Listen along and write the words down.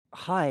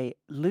Hi,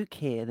 Luke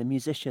here, the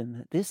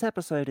musician. This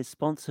episode is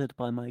sponsored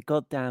by my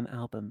goddamn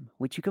album,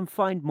 which you can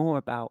find more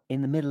about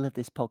in the middle of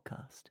this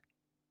podcast.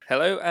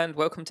 Hello and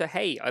welcome to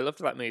Hey, I Loved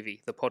That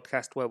Movie, the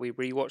podcast where we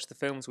rewatch the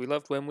films we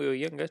loved when we were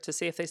younger to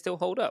see if they still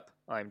hold up.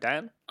 I'm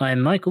Dan,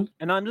 I'm Michael.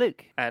 And I'm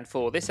Luke. and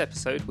for this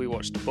episode we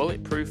watched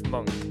Bulletproof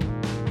Monk.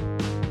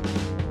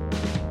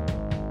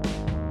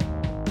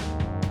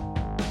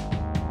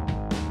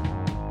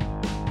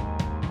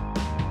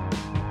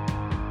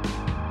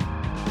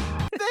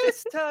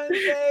 This time,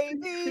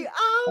 baby,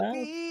 I'll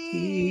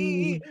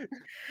be.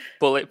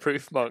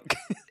 Bulletproof Monk.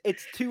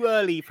 It's too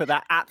early for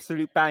that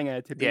absolute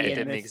banger to be Yeah, it in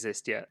didn't this.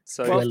 exist yet.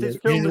 So Whilst this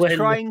film was Well,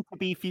 trying to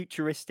be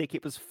futuristic,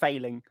 it was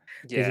failing.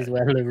 yeah, This is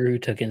where LaRue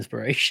took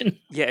inspiration.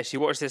 yeah. She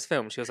watched this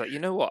film. She was like, you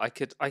know what? I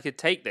could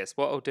take this.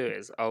 What I'll do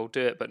is I'll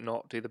do it, but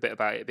not do the bit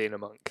about it being a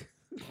monk.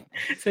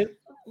 So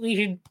we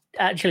should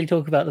actually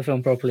talk about the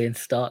film properly and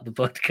start the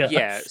podcast.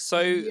 Yeah.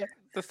 So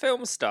the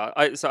film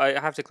start. So I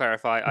have to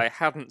clarify. I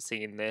hadn't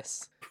seen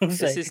this.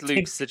 This is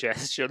Luke's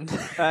suggestion.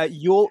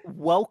 You're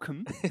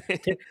welcome.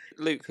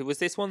 Luke, was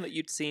this one that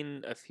you'd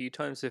seen a few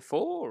times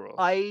before? Or?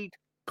 I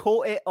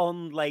caught it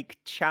on like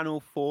Channel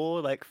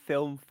 4, like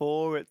Film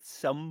 4 at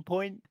some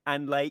point,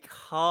 and like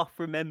half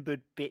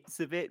remembered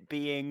bits of it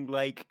being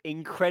like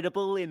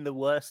incredible in the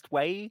worst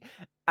way.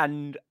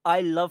 And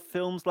I love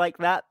films like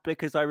that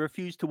because I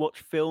refuse to watch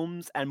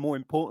films, and more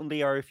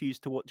importantly, I refuse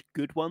to watch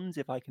good ones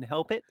if I can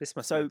help it. This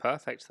must So be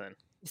perfect then.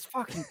 it's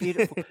fucking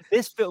beautiful.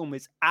 This film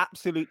is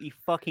absolutely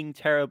fucking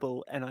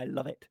terrible, and I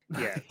love it.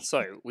 Yeah,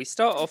 so we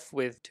start off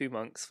with two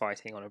monks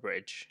fighting on a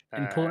bridge.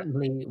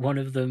 Importantly, one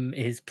of them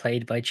is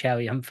played by Chow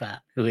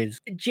Yun-fat, who is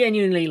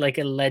genuinely like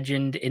a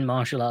legend in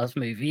martial arts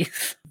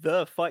movies.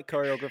 The fight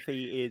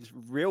choreography is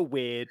real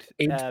weird.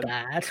 It's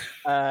bad.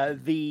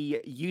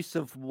 The use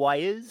of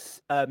wires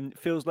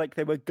feels like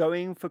they were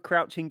going for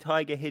Crouching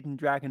Tiger, Hidden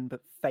Dragon, but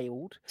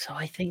failed. So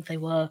I think they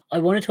were. I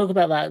want to talk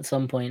about that at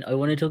some point. I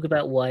want to talk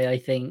about why I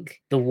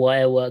think the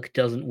wire work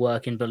doesn't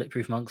work in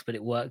Bulletproof Monks, but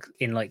it works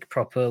in like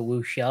proper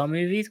wuxia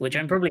movies, which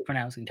I'm probably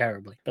pronouncing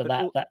terribly. But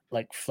that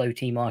like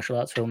floaty martial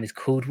arts film is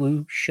called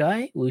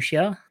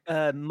wuxia.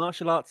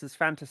 Martial arts as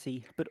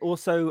fantasy, but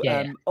also,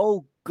 Yeah.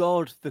 oh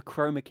god, the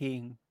chroma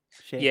keying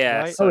shit, Yeah,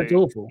 right? so it's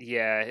awful.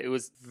 yeah, it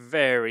was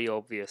very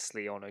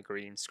obviously on a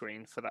green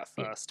screen for that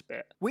Yeah. first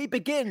bit. We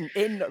begin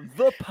in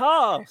the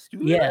past.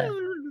 Yeah.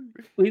 Woo!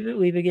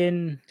 We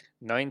begin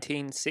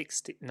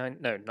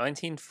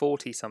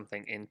 1940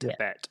 something in Yeah.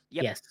 Tibet.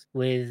 Yep. yes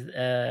with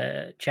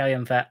Chow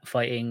Yun-fat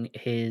fighting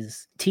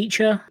his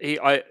teacher.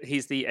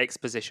 He's the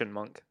exposition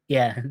monk.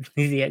 Yeah,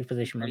 he's the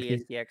exposition monk. He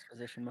is the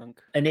exposition monk.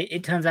 And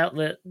it turns out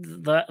that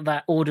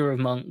that order of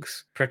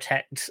monks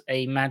protects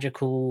a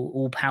magical,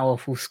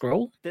 all-powerful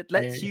scroll That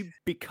lets you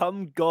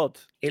become God.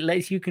 It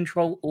lets you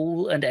control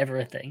all and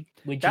everything,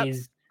 which That's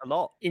is a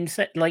lot.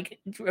 like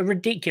a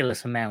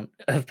ridiculous amount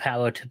of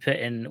power to put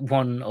in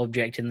one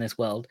object in this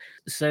world.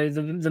 So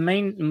the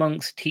main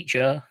monk's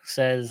teacher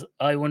says,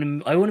 I want to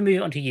move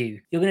it on to you.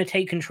 You're going to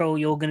take control.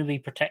 You're going to be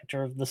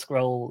protector of the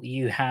scroll.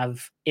 You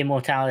have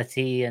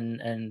immortality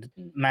and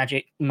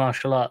magic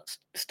martial arts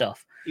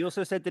stuff. He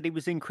also said that he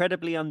was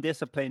incredibly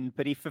undisciplined,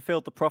 but he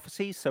fulfilled the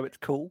prophecies, so it's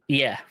cool.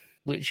 Yeah,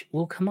 which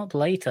will come up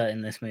later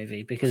in this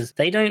movie because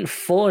they don't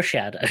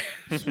foreshadow.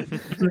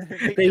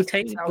 They just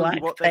take tell you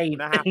black what they're paint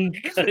gonna and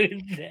go,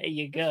 there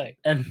you go.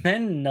 And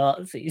then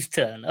Nazis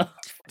turn up.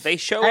 They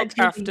show up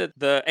after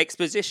the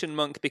exposition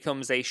monk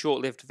becomes a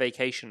short-lived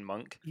vacation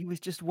monk. He was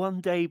just one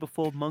day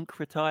before monk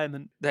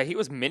retirement. No, he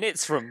was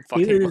minutes from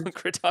fucking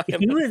monk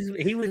retirement.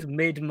 He was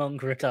mid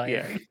monk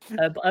retirement.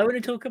 But I want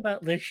to talk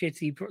about the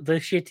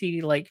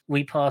shitty like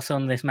we pass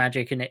on this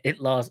magic and it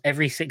lasts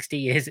every 60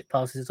 years. It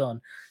passes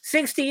on.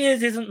 60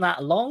 years isn't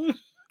that long.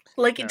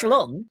 Like, it's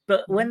long,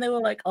 but when they were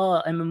like,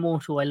 oh, I'm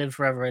immortal, I live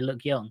forever, I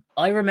look young.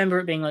 I remember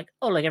it being like,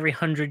 oh, like every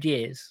 100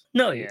 years.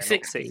 No, Yeah, not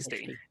 60.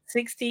 60.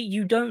 60,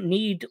 you don't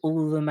need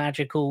all the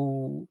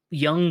magical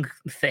young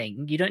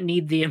thing. You don't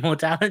need the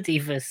immortality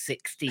for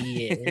 60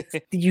 years.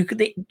 You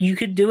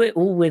could do it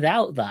all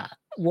without that.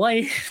 Why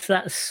is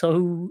that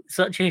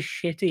such a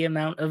shitty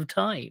amount of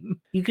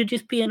time? You could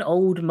just be an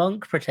old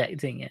monk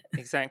protecting it.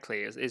 Exactly.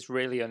 It's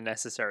really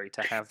unnecessary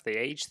to have the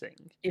age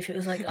thing. If it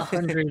was like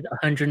 100,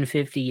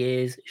 150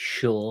 years,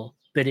 sure.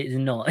 But it's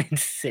not.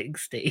 It's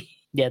 60.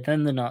 Yeah,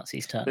 then the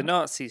Nazis turn The up.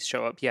 Nazis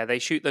show up. Yeah, they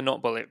shoot the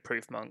not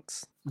bulletproof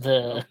monks.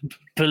 The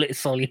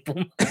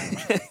bullet-soluble.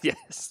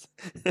 Yes.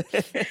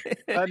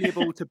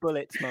 Permeable to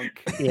bullets,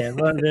 monk. Yeah,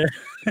 well,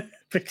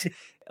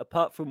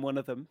 Apart from one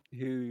of them,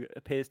 who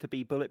appears to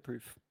be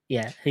bulletproof.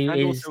 yeah, who And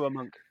is also a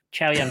monk.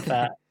 Chow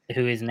Yun-fat,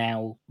 who is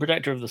now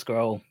protector of the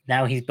scroll.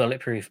 Now he's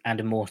bulletproof and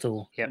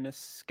immortal. Yep. And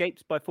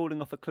escapes by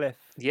falling off a cliff.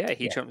 Yeah,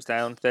 he Yeah. jumps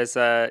down. There's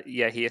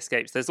he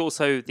escapes. There's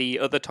also the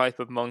other type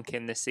of monk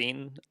in this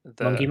scene.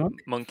 The Monkey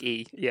monk?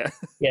 Monkey, yeah.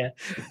 Yeah,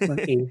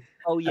 monkey.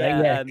 Oh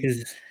yeah, yeah,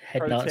 because head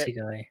pro Nazi tip.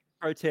 guy.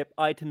 Pro tip,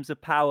 items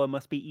of power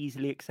must be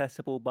easily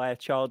accessible by a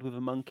child with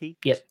a monkey.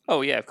 Yep.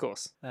 Oh yeah, of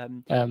course.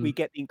 We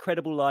get the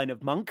incredible line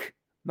of monk,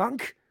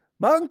 monk,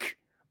 monk,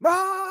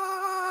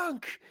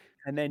 monk!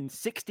 And then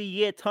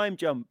 60-year time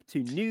jump to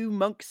New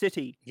Monk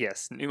City.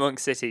 Yes, New Monk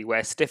City,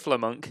 where Stifler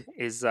Monk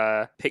is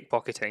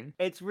pickpocketing.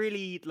 It's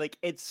really like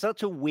it's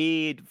such a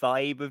weird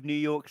vibe of New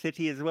York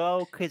City as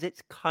well, because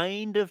it's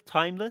kind of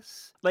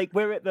timeless. Like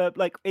we're at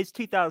the it's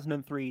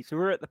 2003, so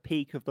we're at the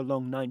peak of the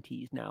long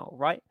 90s now,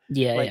 right?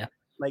 Yeah, Like yeah.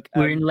 like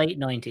We're in late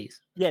 90s.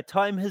 yeah,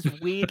 time has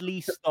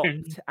weirdly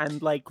stopped,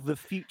 and like the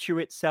future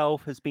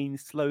itself has been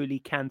slowly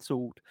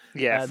cancelled.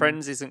 Yeah,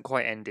 Friends isn't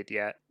quite ended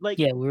yet. Like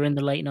Yeah, we're in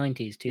the late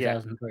 90s,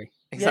 2003.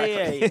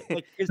 Exactly.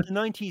 like because the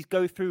 90s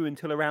go through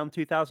until around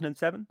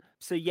 2007.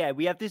 So yeah,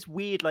 we have this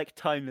weird like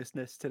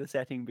timelessness to the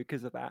setting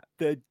because of that.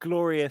 The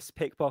glorious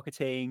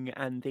pickpocketing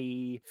and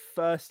the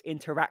first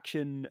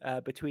interaction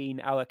between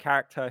our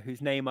character,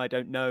 whose name I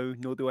don't know,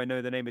 nor do I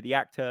know the name of the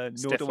actor,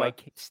 nor do I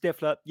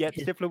Stifler. Yeah,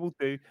 Stifler will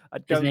do. I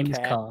His don't name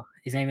care. is Carr.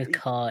 His name is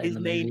Carr in His the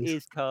name movies.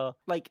 is Carr.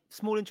 Like,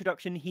 small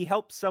introduction. He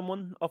helps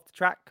someone off the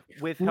track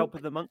with help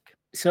of the monk.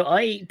 So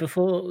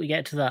before we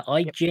get to that,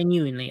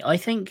 I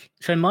think,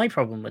 so my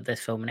problem with this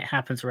film, and it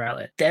happens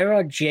throughout it, there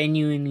are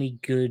genuinely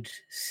good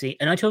scenes,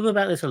 and I talk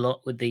about this a lot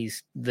with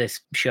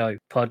this show,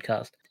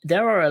 podcast.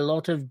 There are a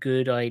lot of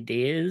good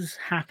ideas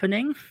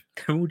happening.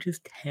 They're all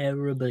just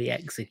terribly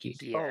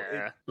executed.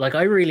 Yeah. Like,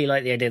 I really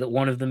like the idea that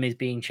one of them is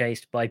being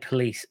chased by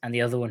police and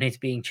the other one is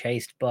being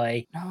chased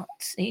by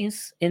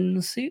Nazis in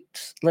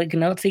suits, like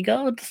Nazi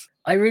guards.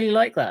 I really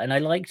like that, and I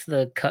liked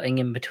the cutting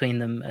in between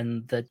them,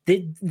 and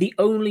the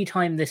only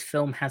time this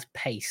film has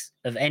pace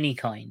of any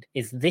kind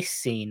is this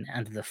scene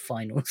and the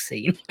final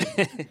scene.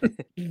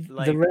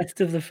 The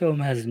rest of the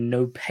film has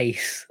no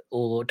pace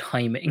or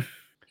timing.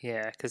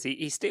 Yeah, because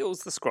he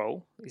steals the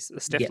scroll. The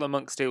Stifler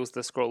Monk steals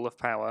the scroll of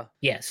power.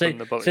 From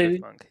the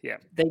Bulletproof Monk. Yeah,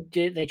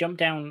 they jump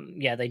down.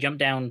 Yeah, they jump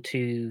down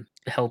to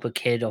help a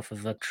kid off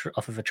of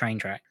a train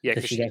track. Yeah,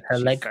 because she gets her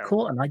leg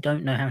caught, and I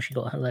don't know how she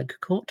got her leg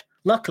caught.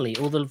 Luckily,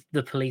 all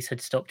the police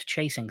had stopped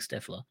chasing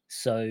Stifler,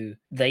 so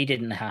they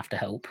didn't have to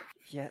help.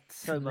 Yeah,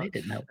 so much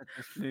of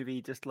this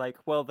movie just like,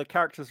 well, the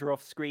characters are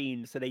off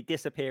screen, so they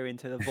disappear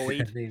into the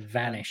void. They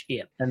vanish.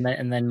 Yeah, and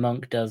then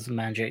Monk does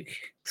magic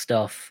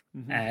stuff,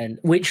 and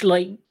which,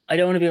 like, I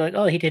don't want to be like,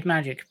 oh, he did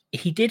magic.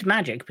 He did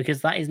magic because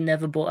that is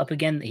never brought up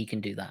again that he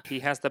can do that. He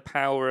has the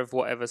power of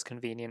whatever's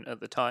convenient at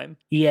the time.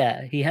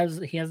 Yeah, he has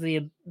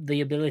the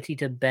ability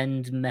to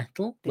bend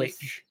metal,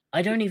 which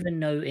I don't even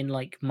know in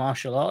like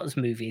martial arts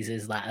movies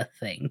is that a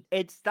thing.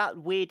 It's that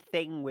weird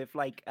thing with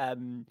like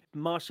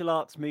martial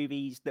arts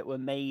movies that were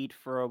made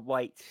for a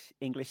white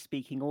English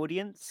speaking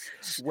audience,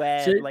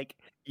 where like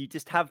you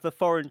just have the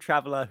foreign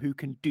traveler who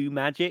can do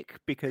magic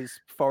because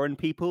foreign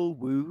people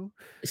woo.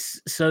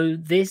 So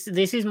this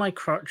is my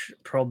crutch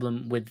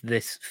problem with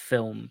this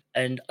film,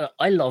 and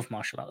I love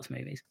martial arts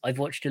movies. I've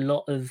watched a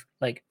lot of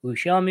like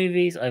wuxia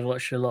movies. I've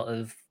watched a lot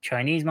of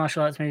Chinese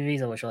martial arts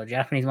movies. I watched a lot of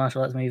Japanese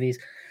martial arts movies.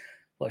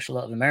 Watched a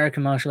lot of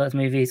American martial arts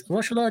movies. I've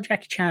watched a lot of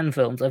Jackie Chan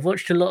films. I've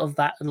watched a lot of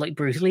that, like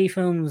Bruce Lee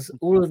films,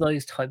 all of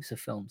those types of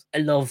films. I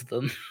love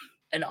them.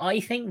 And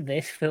I think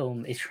this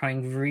film is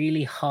trying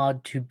really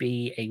hard to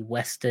be a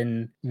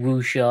Western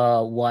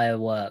wuxia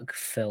wirework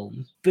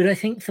film. But I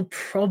think the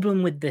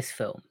problem with this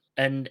film,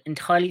 and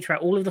entirely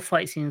throughout all of the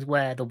fight scenes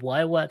where the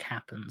wirework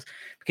happens,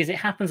 because it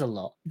happens a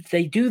lot,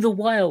 they do the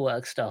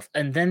wirework stuff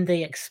and then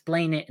they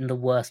explain it in the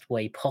worst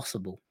way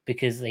possible.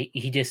 Because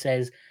he just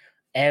says,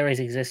 air is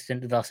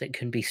existent, thus it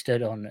can be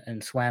stood on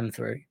and swam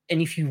through. And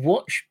if you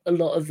watch a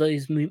lot of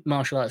those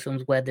martial arts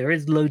films where there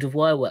is loads of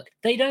wire work,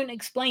 they don't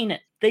explain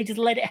it. They just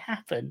let it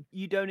happen.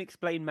 You don't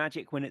explain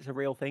magic when it's a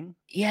real thing.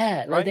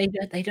 Yeah, right?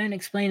 Like they don't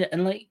explain it.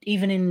 And like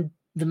even in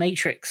The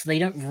Matrix, they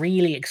don't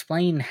really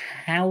explain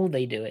how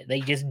they do it. They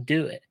just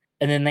do it.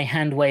 And then they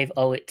hand wave,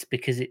 oh, it's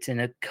because it's in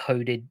a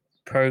coded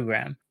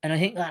program. And I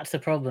think that's the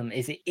problem,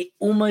 is it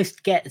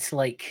almost gets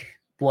like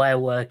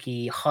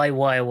wireworky, high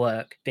wire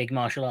work, big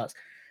martial arts,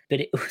 but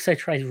it also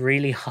tries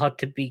really hard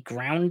to be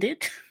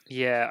grounded.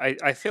 Yeah,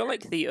 I feel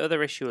like the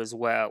other issue as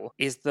well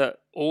is that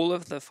all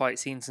of the fight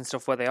scenes and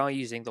stuff where they are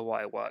using the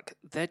wire work,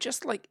 they're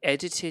just like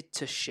edited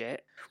to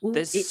shit. Well,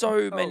 there's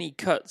so many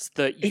cuts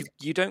that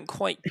you don't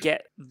quite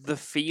get the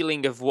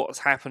feeling of what's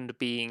happened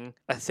being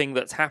a thing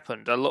that's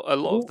happened. A lot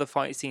of the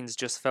fight scenes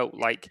just felt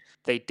like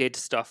they did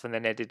stuff and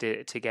then edited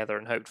it together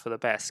and hoped for the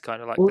best,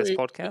 kind of like this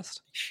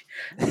podcast.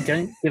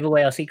 Don't give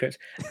away our secrets.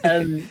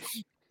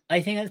 I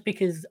think that's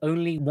because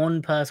only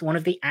one person, one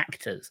of the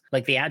actors,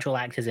 like the actual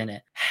actors in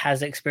it,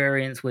 has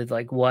experience with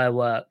like wire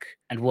work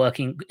and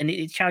working. And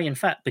it's Chow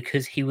Yun-fat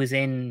because he was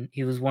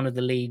one of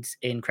the leads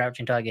in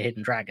Crouching Tiger,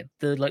 Hidden Dragon,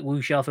 the like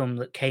wuxia film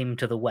that came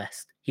to the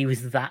West. He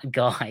was that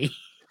guy.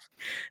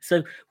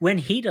 So when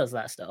he does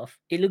that stuff,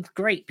 it looks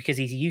great because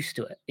he's used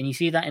to it. And you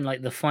see that in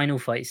like the final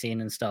fight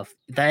scene and stuff.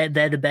 They're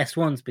the best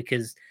ones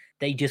because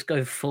they just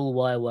go full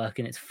wire work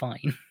and it's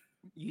fine.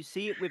 You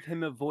see it with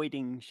him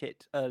avoiding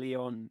shit early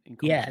on in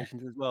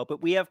conversations as well,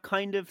 but we have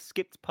kind of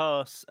skipped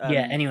past.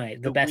 Anyway,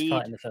 the best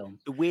part in the film,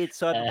 the weird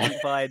cyberpunk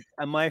vibe,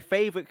 and my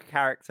favorite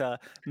character,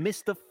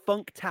 Mr.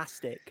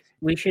 Funktastic.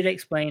 We should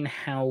explain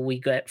how we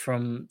get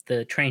from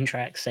the train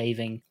track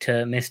saving to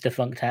Mr.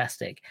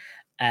 Funktastic.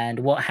 And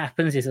what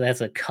happens is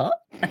there's a cut,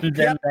 and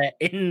then they're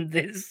in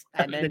this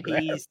and then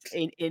underground. he's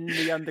in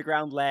the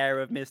underground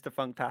lair of Mr.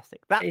 Funktastic.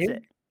 That's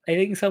it. I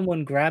think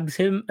someone grabs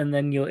him, and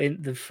then you're in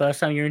the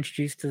first time you're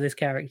introduced to this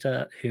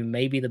character, who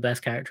may be the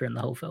best character in the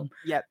whole film.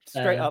 Yep,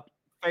 straight up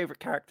favorite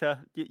character.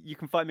 You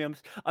can find me on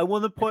this. I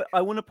want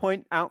to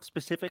point out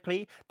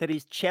specifically that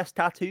his chest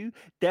tattoo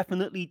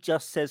definitely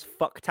just says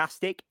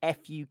 "fucktastic,"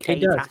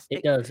 F-U-K-tastic.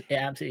 It does. It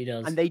absolutely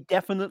does. And they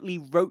definitely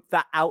wrote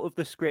that out of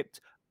the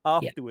script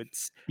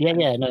afterwards. Yeah,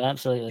 no,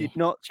 absolutely. Did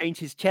not change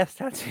his chest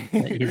tattoo.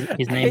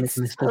 His name is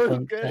Mr.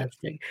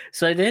 Funktastic.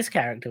 So this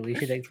character, we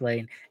should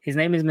explain. His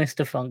name is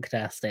Mr.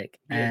 Funktastic,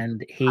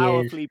 and he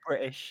powerfully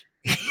British.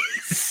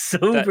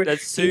 So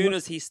as soon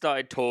as he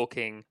started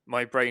talking,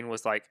 my brain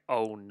was like,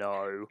 "Oh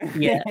no!"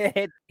 Yeah,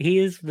 he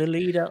is the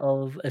leader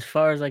of, as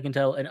far as I can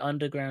tell, an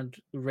underground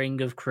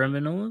ring of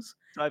criminals,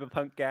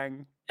 cyberpunk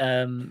gang,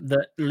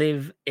 that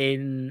live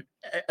in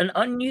an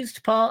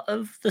unused part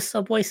of the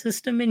subway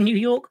system in New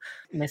York.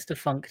 Mr.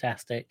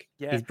 Funktastic.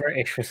 He's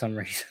British for some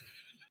reason.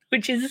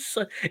 Which is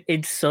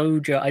it's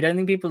so I don't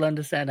think people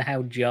understand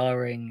how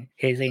jarring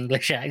his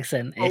English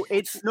accent is.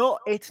 Oh,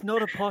 it's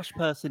not a posh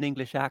person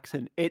English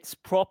accent. It's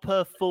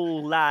proper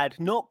full lad,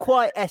 not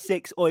quite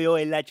Essex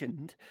oi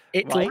legend.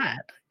 It's right?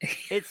 lad.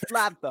 It's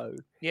lad though.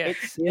 Yeah,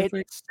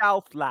 it's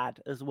South lad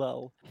as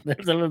well.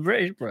 There's a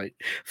British bloke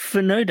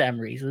for no damn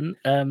reason.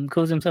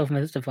 Calls himself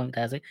Mr.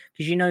 Funktastic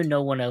because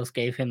no one else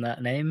gave him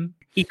that name.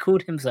 He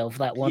called himself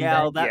that one.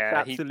 Yeah,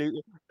 that's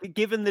absolutely.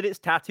 Given that it's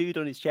tattooed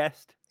on his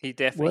chest. He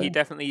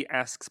definitely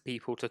asks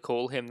people to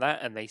call him that,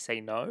 and they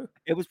say no.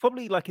 It was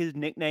probably like his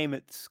nickname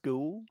at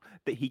school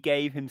that he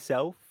gave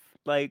himself.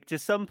 Like,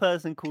 just some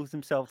person calls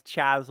himself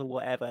Chaz or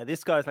whatever.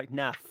 This guy's like,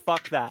 nah,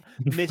 fuck that,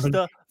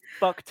 Mr.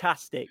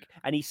 Fucktastic,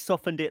 and he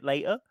softened it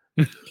later.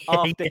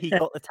 After he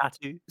got the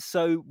tattoo.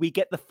 So we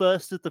get the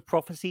first of the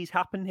prophecies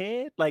happen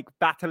here, like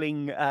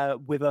battling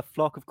with a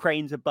flock of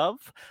cranes above.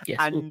 Yes.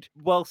 And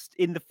whilst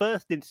in the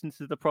first instance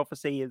of the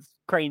prophecy is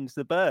cranes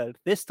the bird,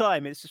 this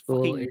time it's just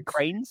fucking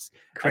cranes.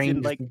 Cranes, as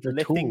in, like, the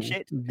lifting tool,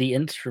 shit. the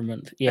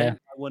instrument. Yeah. And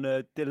I want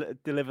to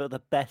deliver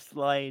the best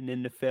line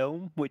in the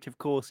film, which of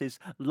course is,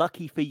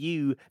 "Lucky for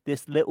you,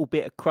 this little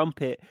bit of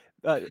crumpet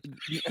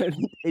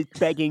is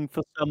begging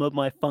for some of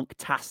my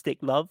funktastic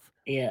love."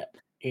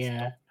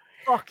 Yeah.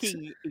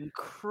 Fucking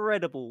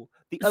incredible.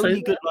 The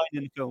only good line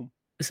in the film.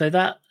 So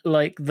that,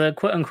 like, the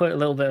quote unquote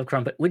little bit of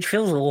crumpet, which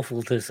feels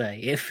awful to say.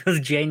 It feels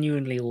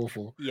genuinely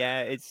awful.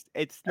 Yeah, it's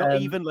not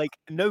even like,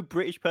 no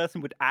British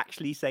person would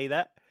actually say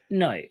that.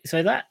 No.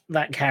 So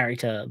that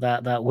character,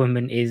 that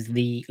woman is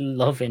the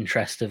love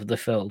interest of the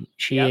film.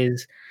 She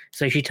is.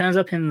 So she turns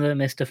up in the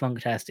Mr.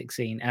 Funktastic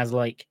scene as,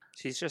 like,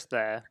 she's just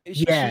there.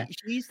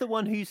 She's the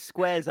one who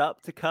squares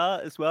up to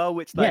Kurt as well,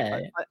 which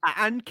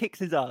and kicks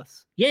his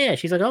ass. Yeah,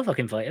 she's like, "I'll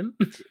fucking fight him."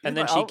 And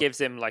then she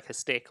gives him like a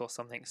stick or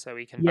something so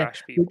he can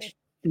bash people. Which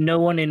no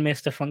one in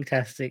Mr.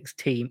 Funktastic's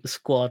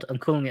squad, I'm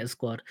calling it a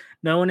squad,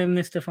 no one in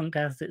Mr.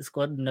 Funktastic's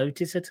squad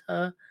notices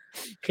her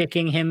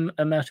kicking him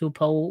a metal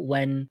pole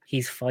when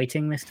he's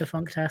fighting Mr.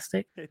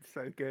 Funktastic. It's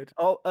so good.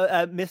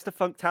 Mr.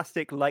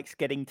 Funktastic likes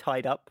getting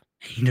tied up.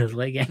 He does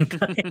like getting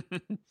tied.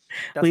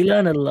 We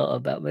learn a lot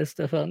about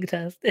Mr.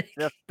 Funktastic.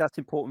 That's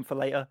important for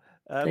later.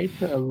 They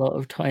put a lot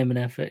of time and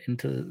effort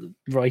into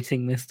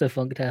writing Mr.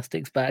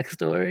 Funktastic's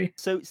backstory.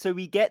 So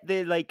we get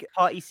the, like,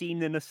 party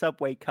scene in a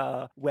subway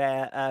car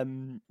where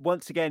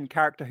once again,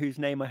 character whose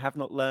name I have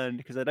not learned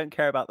because I don't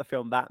care about the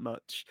film that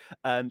much,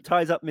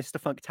 ties up Mr.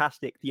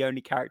 Funktastic, the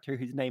only character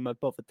whose name I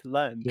bothered to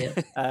learn,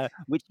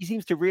 which he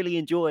seems to really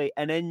enjoy,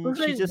 and then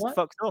she just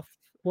fucks off.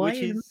 Why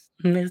is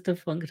Mr.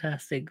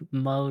 Funktastic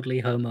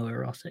mildly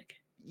homoerotic?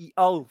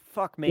 Oh,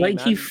 fuck me, like,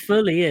 man. He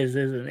fully is,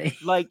 isn't he?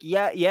 Like,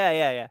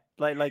 yeah.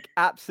 Like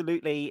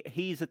absolutely,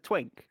 he's a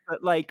twink,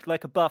 but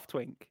like a buff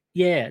twink.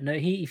 Yeah, no,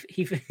 he's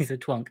a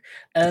twunk.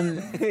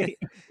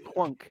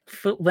 Twunk.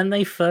 When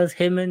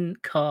him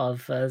and Carr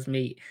first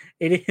meet,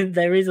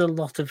 there is a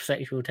lot of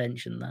sexual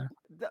tension there.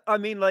 I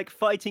mean, like,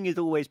 fighting is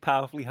always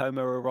powerfully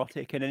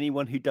homoerotic, and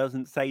anyone who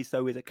doesn't say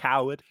so is a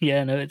coward.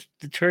 Yeah, no, it's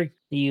true.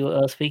 You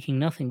are speaking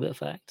nothing but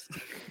facts.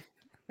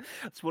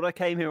 That's what I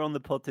came here on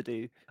the pod to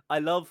do. I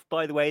love,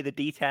 by the way, the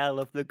detail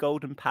of the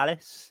Golden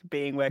Palace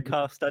being where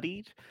Carr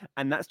studied,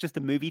 and that's just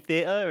a movie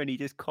theater, and he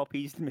just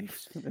copies the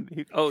moves from the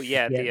movie. Oh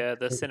yeah,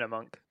 the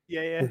Cinemonk.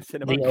 Yeah,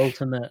 Cinemonk. The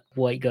ultimate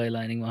white guy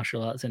learning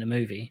martial arts in a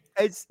movie.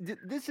 This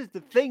is the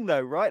thing,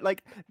 though, right?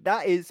 Like,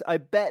 that is, I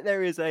bet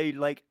there is a,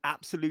 like,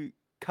 absolute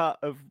cut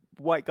of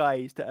white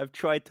guys that have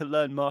tried to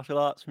learn martial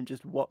arts from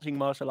just watching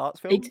martial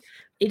arts films.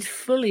 It's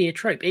fully a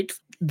trope.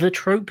 It's the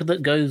trope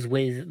that goes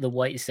with the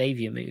white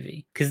savior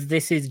movie, because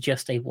this is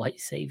just a white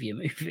savior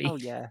movie. Oh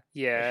yeah.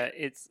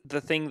 It's the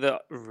thing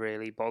that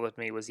really bothered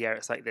me was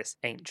it's like this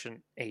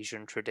ancient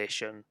Asian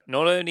tradition.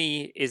 Not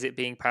only is it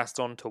being passed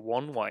on to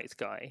one white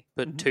guy,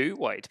 but two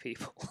white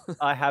people.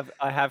 I have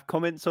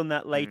comments on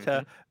that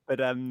later. But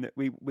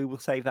we will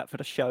save that for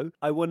the show.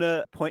 I want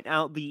to point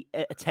out the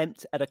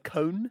attempt at a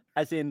cone,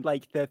 as in,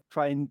 like, they're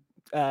trying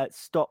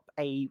stop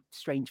a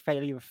strange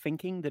failure of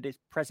thinking that is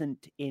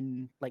present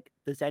in like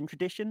the Zen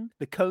tradition.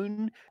 The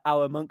koan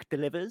our monk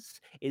delivers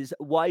is,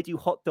 why do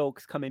hot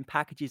dogs come in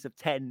packages of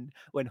 10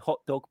 when hot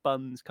dog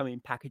buns come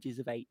in packages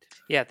of 8?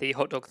 Yeah, the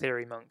hot dog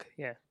theory monk.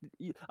 Yeah.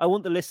 I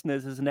want the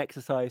listeners as an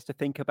exercise to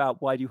think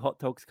about, why do hot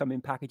dogs come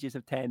in packages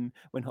of 10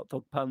 when hot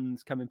dog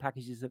buns come in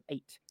packages of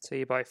 8? So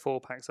you buy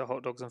 4 packs of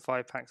hot dogs and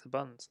 5 packs of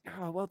buns.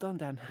 Oh, well done,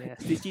 Dan. Yeah.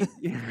 Did you?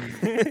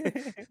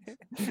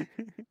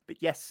 But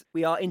yes,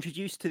 we are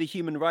introduced to the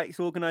human rights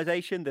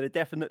organization that are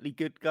definitely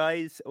good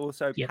guys,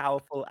 also Yep.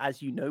 powerful,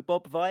 as you know,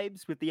 Bob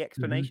vibes with the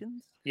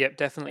explanations. Yep,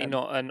 definitely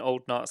not an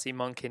old Nazi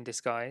monk in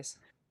disguise.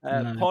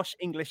 No. Posh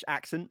English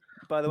accent,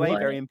 by the way,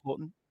 very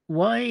important.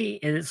 Why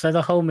is so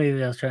the whole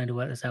movie I was trying to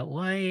work this out.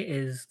 Why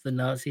is the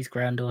Nazi's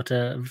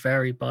granddaughter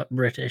very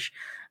British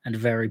and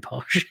very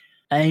posh?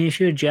 And if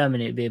she were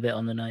German, it'd be a bit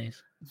on the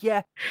nose.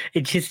 Yeah,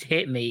 It just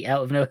hit me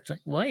out of nowhere. It's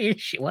like, why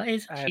is she? Why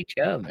isn't she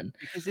German?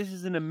 because this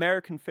is an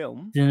American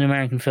film, It's an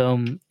American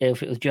film.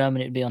 If it was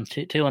German, it'd be on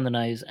two on the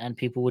nose, and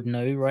people would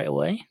know right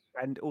away.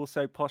 and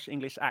also posh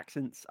English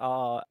accents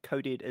are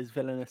coded as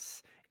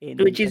villainous in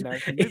Which is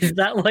American is movies.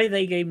 that why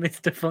they gave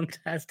Mr.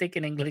 Funktastic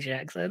an English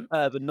accent?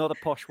 But not a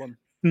posh one.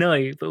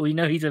 No, but we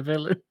know he's a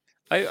villain.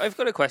 I've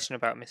got a question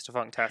about Mr.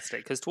 Funktastic,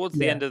 because towards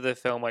the end of the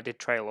film I did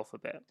trail off a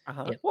bit.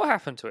 Uh-huh. What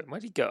happened to him?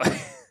 Where'd he go?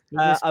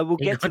 I will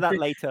get to that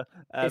later.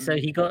 So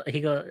he got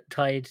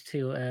tied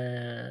to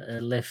a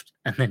lift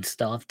and then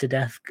starved to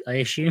death, I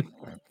assume.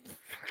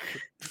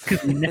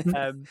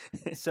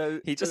 So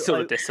he just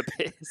sort of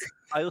disappears.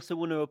 I also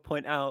want to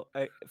point out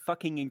a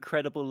fucking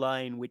incredible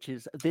line, which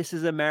is, "This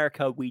is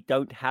America. We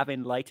don't have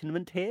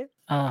enlightenment here."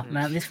 Oh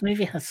man, this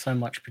movie has so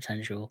much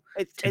potential.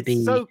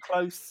 It's so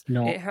close.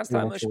 It has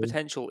that much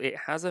potential. It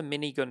has a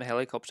minigun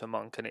helicopter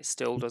monk, and it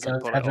still doesn't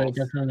pull it off. It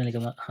does have a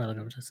minigun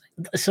helicopter.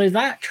 So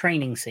that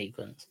training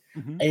sequence,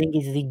 I think,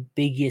 is the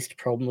biggest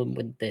problem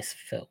with this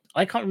film.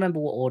 I can't remember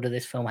what order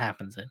this film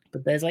happens in,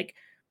 but there's like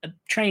a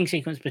training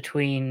sequence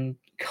between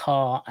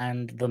Car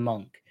and the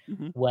monk,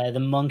 where the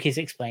monk is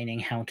explaining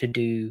how to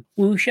do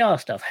wuxia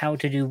stuff, how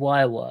to do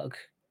wire work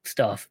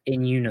stuff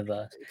in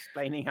universe.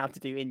 Explaining how to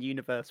do in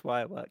universe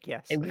wire work,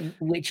 yes.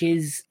 Which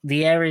is,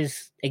 the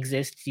areas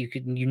exist, you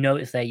know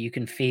it's there, you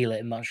can feel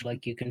it, much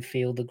like you can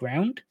feel the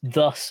ground.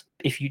 Thus,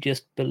 if you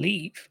just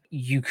believe,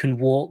 you can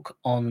walk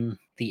on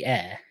the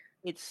air.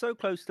 It's so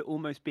close to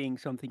almost being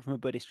something from a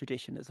Buddhist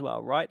tradition as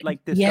well, right?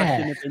 Like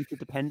discussion of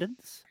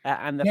interdependence,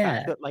 and the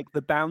fact that like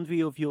the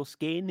boundary of your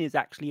skin is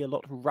actually a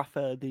lot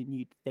rougher than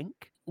you'd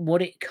think.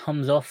 What it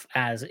comes off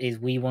as is,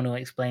 we want to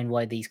explain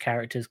why these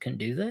characters can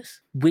do this,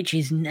 which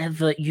is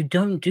never, you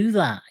don't do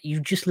that. You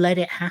just let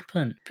it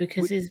happen,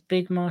 because it's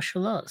big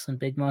martial arts, and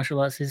big martial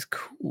arts is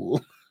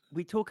cool.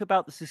 We talk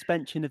about the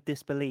suspension of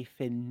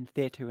disbelief in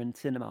theatre and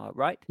cinema,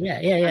 right? Yeah.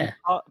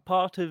 And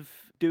part of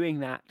doing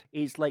that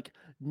is like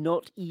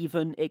not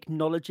even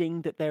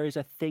acknowledging that there is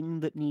a thing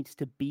that needs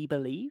to be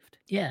believed.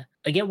 Yeah,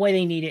 I get why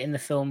they need it in the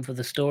film for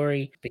the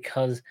story,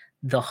 because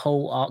the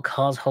whole arc,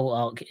 Car's whole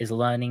arc is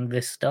learning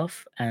this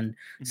stuff, and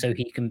so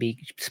he can be,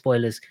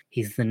 spoilers,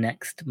 he's the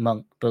next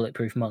monk,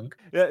 Bulletproof Monk.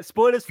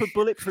 Spoilers for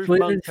Bulletproof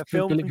Monk, a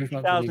film from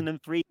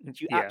 2003,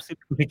 which you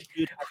absolutely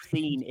should have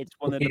seen. It's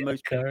one of the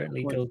most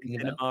currently talking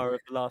cinema about of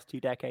the last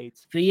 2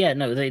 decades. But yeah,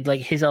 no,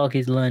 like his arc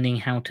is learning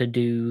how to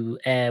do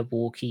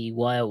airwalky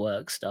wire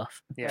work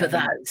stuff. Yeah. But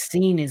that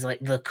scene is like,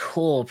 the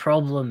core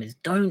problem is,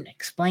 don't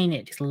explain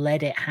it, just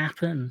let it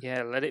happen.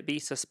 Yeah, let it be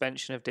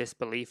suspension of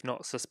disbelief,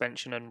 not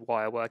suspension and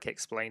wire work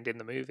explained in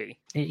the movie.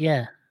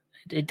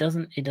 It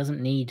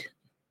doesn't need.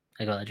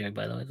 I got that joke,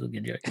 by the way. It's a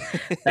good joke.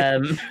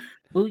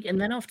 Well,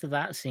 and then after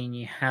that scene,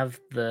 you have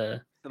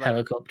the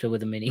helicopter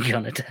with a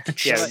minigun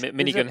attached. Yeah,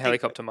 minigun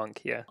helicopter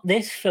monk. Yeah.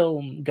 This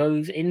film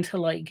goes into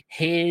like,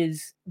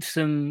 here's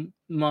some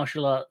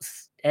martial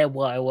arts air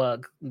wire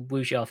work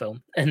wuxia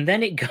film, and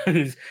then it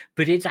goes,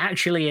 but it's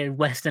actually a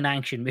Western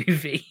action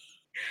movie.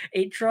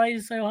 It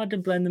tries so hard to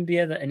blend them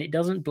together, and it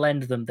doesn't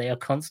blend them. They are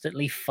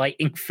constantly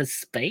fighting for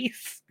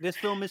space. This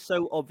film is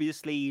so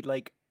obviously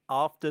like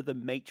after the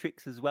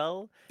Matrix as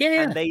well.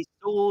 Yeah. And they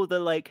saw the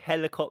like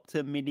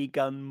helicopter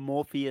minigun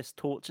Morpheus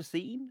torture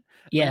scene.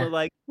 Yeah. And we're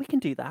like, we can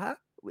do that.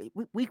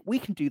 We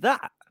can do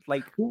that.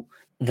 Like,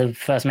 the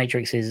first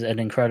Matrix is an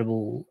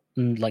incredible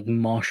like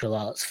martial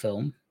arts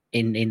film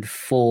in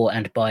for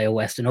and by a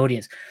Western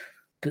audience.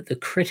 But the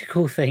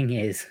critical thing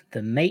is,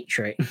 the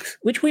Matrix,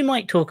 which we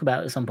might talk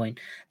about at some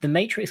point, the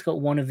Matrix got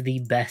one of the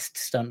best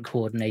stunt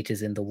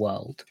coordinators in the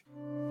world.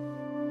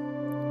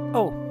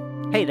 Oh,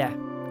 hey there.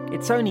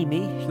 It's only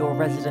me, your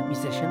resident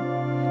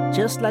musician.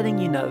 Just letting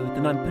you know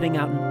that I'm putting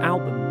out an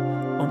album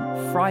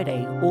on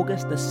Friday,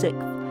 August the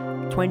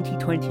 6th,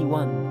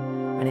 2021.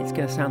 And it's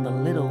going to sound a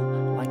little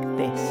like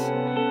this.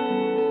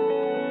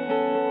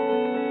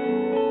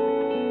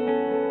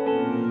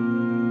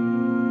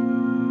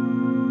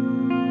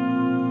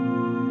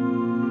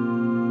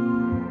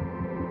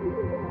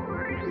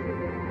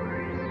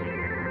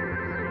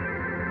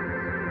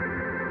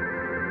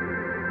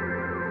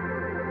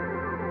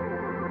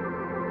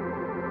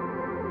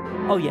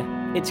 Oh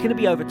yeah, It's going to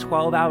be over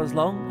 12 hours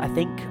long, I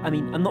think. I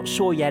mean, I'm not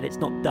sure yet, it's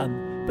not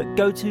done. But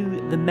go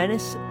to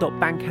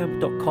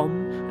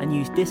themenace.bandcamp.com and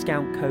use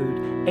discount code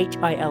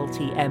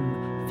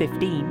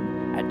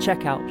HILTM15 at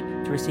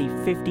checkout to receive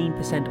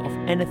 15% off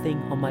anything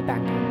on my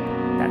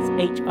Bandcamp. That's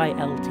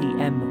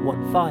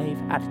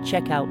HILTM15 at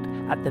checkout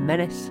at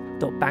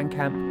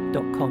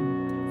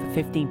themenace.bandcamp.com for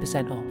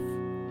 15%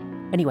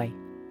 off. Anyway,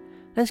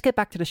 let's get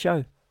back to the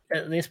show.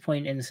 At this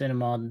point in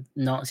cinema,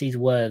 Nazis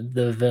were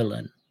the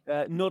villain.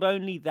 Not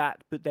only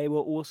that, but they were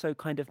also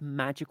kind of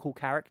magical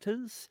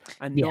characters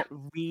and not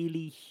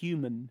really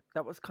human.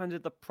 That was kind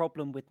of the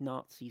problem with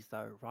Nazis,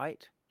 though,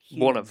 right?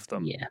 One of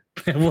them. Yeah,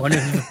 one of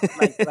them.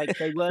 like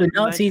they were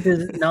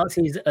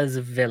Nazis as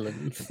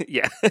villains.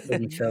 Yeah.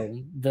 In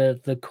film,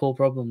 the core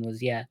problem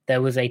was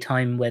there was a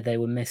time where they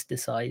were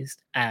mysticized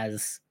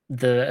as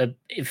the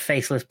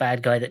faceless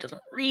bad guy that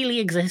doesn't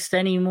really exist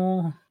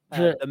anymore.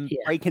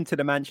 Break into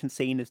the mansion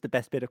scene is the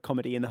best bit of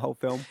comedy in the whole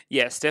film.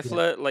 Yeah,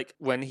 Stifler, like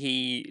when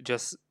he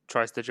just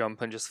tries to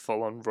jump and just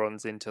full on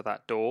runs into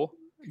that door.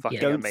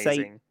 Fucking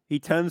amazing. He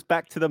turns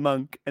back to the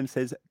monk and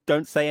says,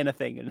 "Don't say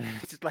anything," and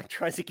just like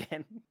tries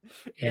again.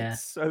 Yeah.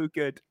 It's so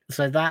good.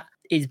 So that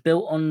is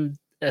built on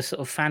a sort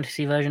of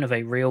fantasy version of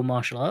a real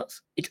martial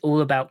arts. It's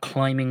all about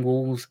climbing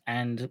walls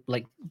and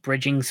like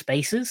bridging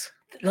spaces.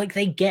 Like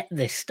they get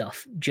this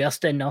stuff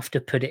just enough to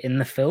put it in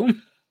the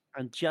film.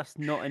 And just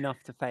not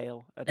enough to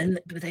fail. But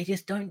they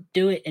just don't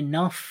do it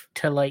enough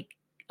to like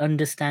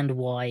understand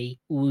why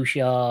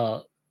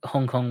wuxia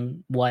Hong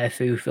Kong wire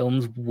fu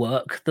films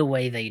work the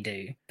way they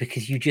do,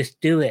 because you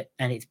just do it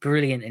and it's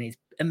brilliant and it's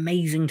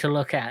amazing to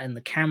look at and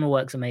the camera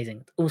work's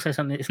amazing. Also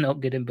something that's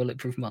not good in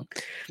Bulletproof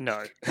Monk.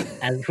 No.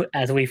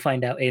 as we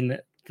find out in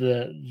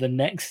the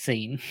next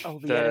scene. Oh,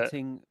 the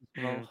editing.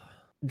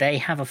 They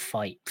have a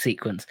fight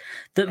sequence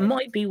that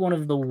might be one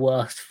of the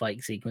worst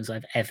fight sequences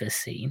I've ever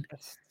seen.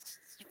 It's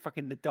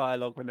fucking the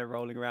dialogue when they're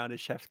rolling around is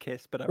chef's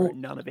kiss, but I wrote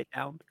none of it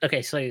down.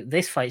 Okay, so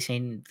this fight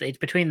scene, it's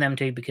between them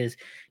two because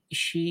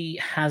she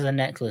has a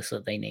necklace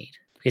that they need.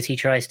 Because he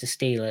tries to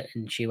steal it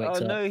and she wakes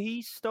up. Oh no,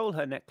 he stole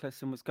her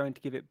necklace and was going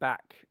to give it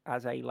back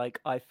as a like,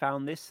 I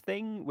found this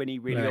thing, when he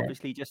really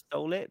obviously just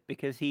stole it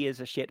because he is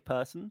a shit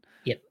person.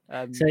 Yep.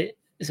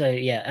 So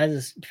yeah,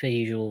 as per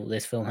usual,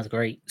 this film has a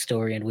great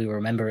story and we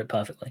remember it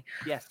perfectly.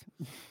 Yes.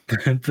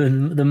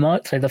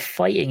 The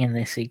fighting in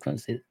this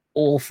sequence is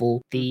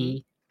awful.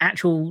 The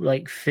actual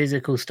like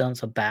physical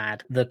stunts are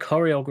bad. The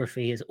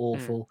choreography is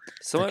awful.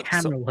 The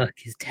camera work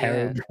is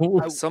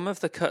terrible. Some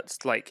of the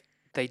cuts, like,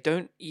 they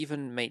don't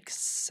even make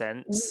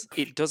sense.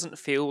 It doesn't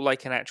feel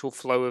like an actual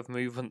flow of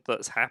movement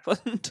that's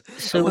happened.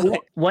 So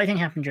what I think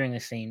happened during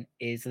this scene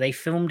is they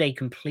filmed a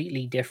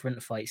completely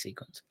different fight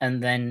sequence,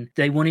 and then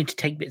they wanted to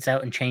take bits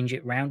out and change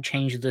it around,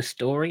 change the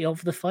story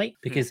of the fight,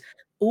 because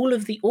all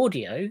of the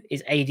audio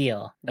is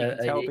ADR. You can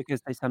tell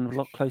because they sound a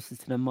lot closer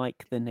to the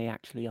mic than they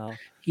actually are.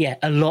 Yeah,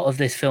 a lot of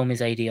this film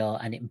is ADR,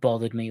 and it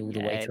bothered me all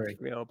the way through.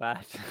 It's real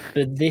bad.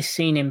 But this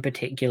scene in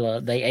particular,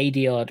 they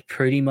ADR'd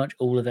pretty much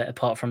all of it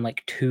apart from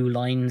like 2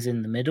 lines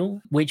in the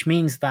middle, which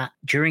means that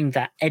during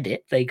that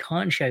edit, they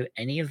can't show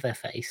any of their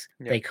face.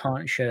 Yep. They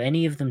can't show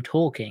any of them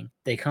talking.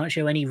 They can't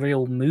show any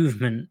real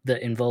movement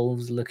that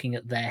involves looking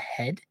at their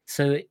head.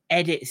 So it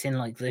edits in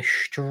like the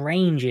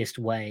strangest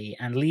way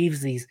and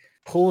leaves these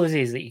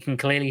pauses that you can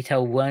clearly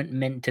tell weren't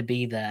meant to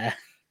be there.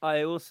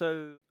 I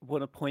also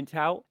want to point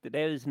out that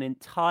there is an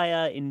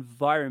entire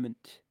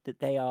environment that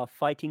they are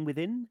fighting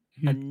within,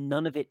 and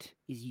none of it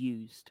is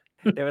used.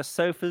 There are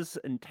sofas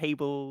and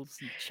tables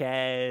and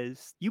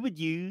chairs you would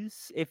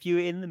use if you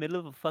were in the middle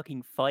of a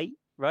fucking fight,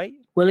 right?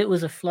 Well, it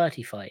was a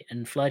flirty fight,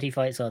 and flirty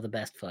fights are the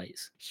best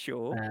fights.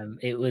 Sure.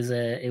 It was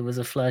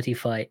a flirty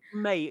fight.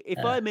 Mate,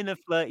 if I'm in a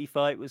flirty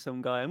fight with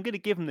some guy, I'm going to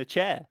give him the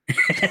chair.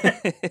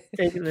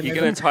 You're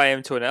going to tie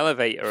him to an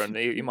elevator and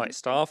you might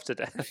starve to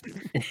death.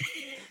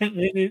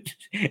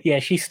 Yeah,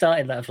 she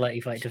started that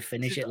flirty fight to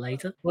finish it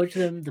later. Watch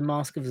the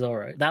Mask of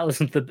Zorro. That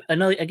was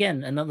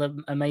another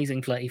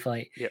amazing flirty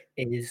fight. Yep.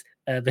 Is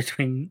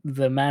between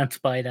the man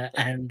spider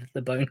and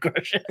the bone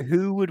crusher.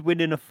 Who would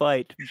win in a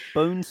fight,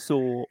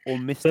 Bonesaw or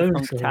Mr.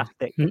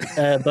 Funktastic?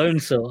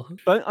 Bonesaw.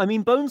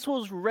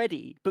 Bonesaw's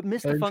ready, but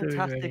Mr.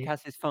 Funktastic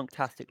has his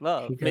Funktastic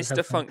love.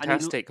 Mr.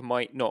 Funktastic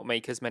might not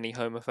make as many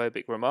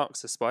homophobic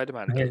remarks as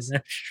Spider-Man does.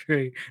 That's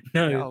true.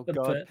 No,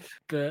 but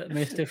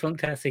Mr.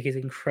 Funktastic is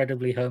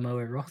incredibly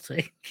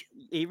homoerotic.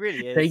 He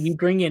really is. So you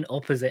bring in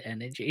opposite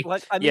energy.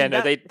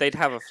 They'd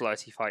have a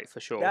flirty fight for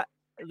sure.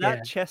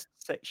 That chest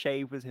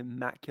shave was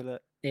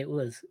immaculate. It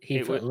was.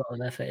 He put a lot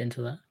of effort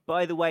into that.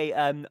 By the way,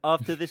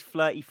 after this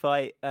flirty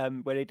fight,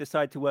 where they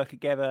decide to work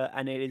together,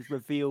 and it is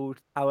revealed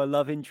our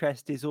love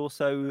interest is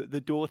also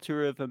the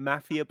daughter of a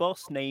mafia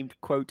boss named,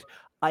 quote,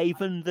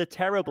 Ivan the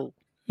Terrible.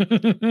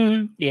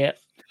 Yeah.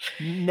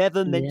 Never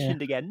Yeah.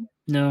 mentioned again.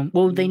 No.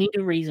 Well, they need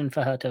a reason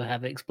for her to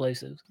have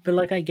explosives. But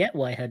like, I get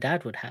why her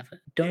dad would have it.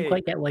 Don't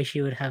quite get why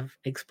she would have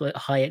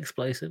high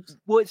explosives.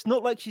 Well, it's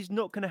not like she's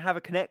not going to have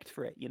a connect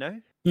for it, you know?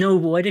 No,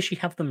 but why does she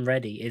have them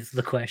ready? Is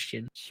the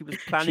question. She was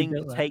planning to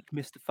built that. take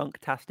Mr.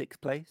 Funktastic's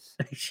place.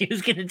 She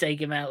was going to take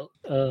him out.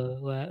 Oh,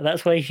 wow.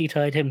 That's why she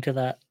tied him to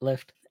that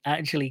lift,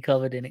 actually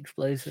covered in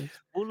explosives.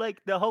 Well,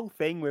 like the whole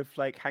thing with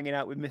like hanging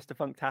out with Mr.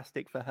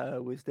 Funktastic for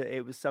her was that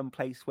it was some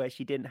place where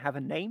she didn't have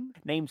a name.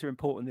 Names are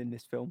important in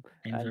this film.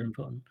 Names are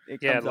important.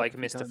 It Yeah, comes up like a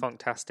few Mr. times.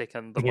 Funktastic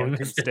and the Yeah, Monk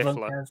and Mr.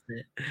 Stifler.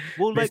 Funktastic.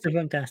 Well, like Mr.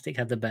 Funktastic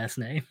had the best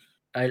name.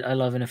 I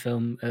love in a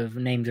film of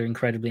names are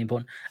incredibly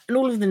important. And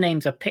all of the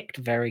names are picked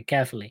very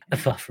carefully,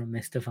 apart from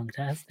Mr.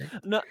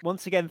 Funktastic. no,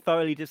 once again,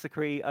 thoroughly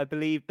disagree. I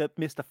believe that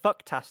Mr.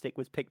 Fucktastic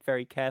was picked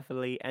very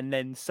carefully, and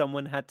then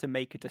someone had to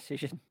make a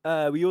decision.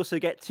 We also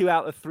get 2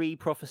 out of 3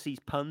 prophecies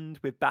punned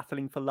with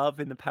battling for love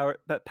in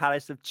the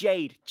palace of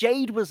Jade.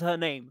 Jade was her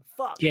name.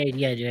 Fuck. Jade,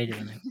 yeah, Jade is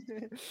her name.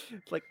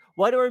 It's like,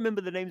 why do I remember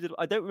the names of?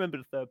 I don't remember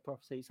the third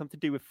prophecy. Something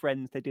to do with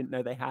friends they didn't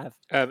know they have.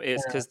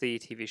 It's because the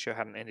TV show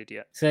hadn't ended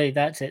yet. So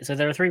that's it. So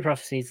there are 3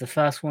 prophecies. The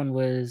first one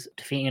was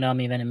defeating an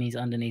army of enemies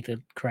underneath a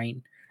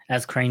crane,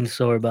 as cranes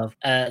soar above.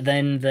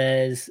 Then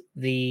there's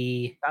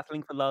the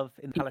Battling for love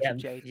in the Palace of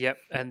Jade. Yep,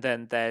 and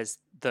then there's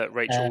that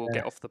Rachel will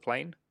get off the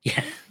plane.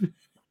 Yeah.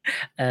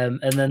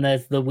 And then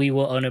there's the we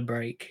were on a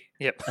break.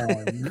 Yep.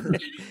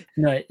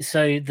 No,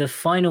 so the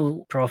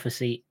final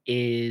prophecy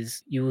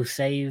is you will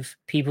save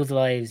people's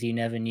lives you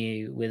never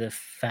knew with a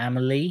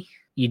family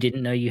you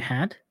didn't know you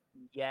had.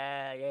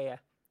 Yeah.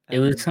 It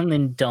was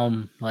something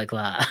dumb like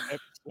that.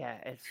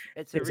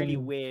 It's a really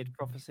weird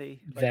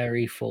prophecy. Like,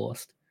 very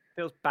forced.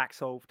 Feels back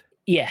solved.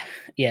 Yeah,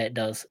 it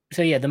does.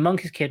 So yeah, the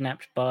monk is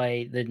kidnapped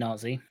by the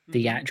Nazi,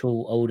 the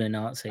actual older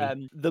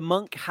Nazi. The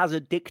monk has a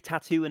dick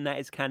tattoo, and that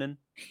is canon.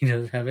 He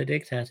does have a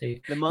dick tattoo.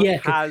 The monk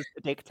has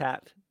a dick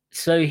tat.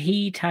 So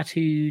he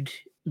tattooed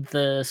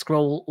the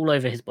scroll all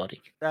over his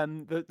body.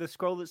 The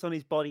scroll that's on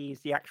his body is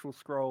the actual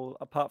scroll,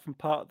 apart from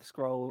part of the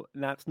scroll.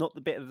 And that's not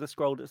the bit of the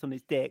scroll that's on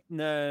his dick.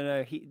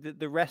 No.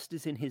 The rest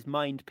is in his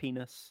mind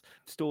penis,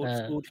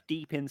 stored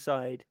deep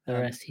inside. The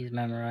rest he's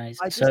memorized.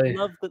 I just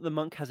love that the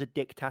monk has a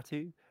dick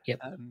tattoo. Yep.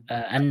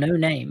 And no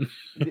name.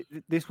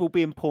 This will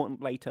be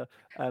important later.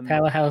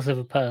 Powerhouse of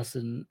a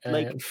person,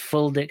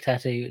 full dick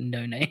tattoo,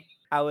 no name.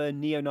 Our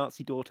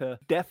neo-Nazi daughter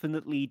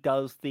definitely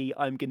does the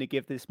I'm going to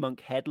give this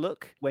monk head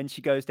look when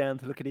she goes down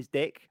to look at his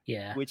dick.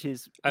 Yeah. Which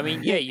is... I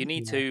mean, yeah, you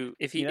need to...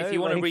 If you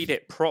want to read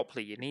it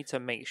properly, you need to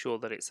make sure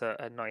that it's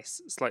a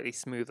nice, slightly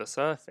smoother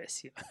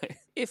surface. You know?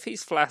 If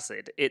he's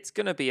flaccid, it's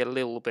going to be a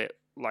little bit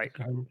like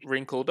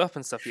wrinkled up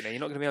and stuff, you know, you're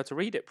not going to be able to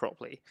read it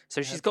properly.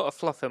 So she's got to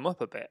fluff him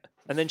up a bit,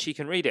 and then she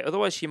can read it.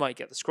 Otherwise, she might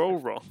get the scroll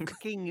wrong.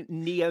 Fucking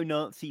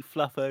neo-Nazi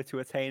fluffer to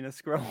attain a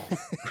scroll.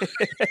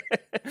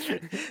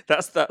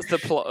 That's the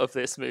plot of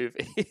this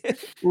movie.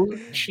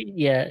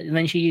 And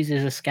then she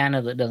uses a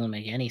scanner that doesn't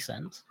make any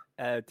sense.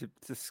 To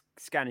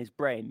scan his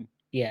brain.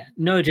 Yeah,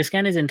 no, to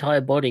scan his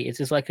entire body. It's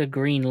just like a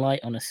green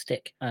light on a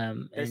stick.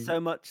 There's so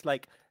much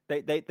like.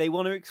 They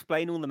want to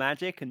explain all the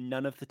magic and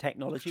none of the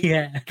technology.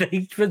 Yeah,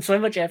 they put so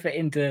much effort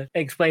into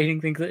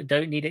explaining things that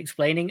don't need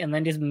explaining and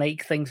then just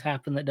make things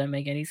happen that don't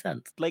make any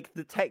sense. Like,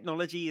 the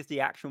technology is the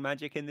actual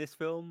magic in this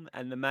film,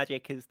 and the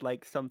magic is,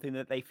 like, something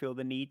that they feel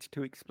the need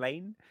to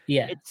explain.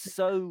 Yeah. It's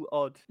so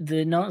odd.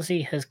 The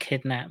Nazi has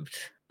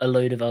kidnapped a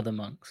load of other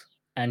monks,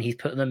 and he's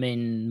put them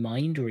in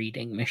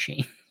mind-reading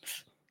machines.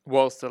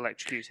 Whilst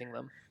electrocuting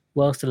them.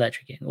 Well,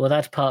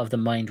 that's part of the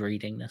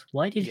mind-readingness.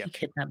 Why did he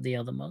kidnap the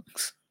other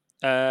monks?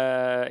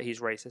 He's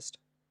racist.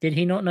 Did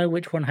he not know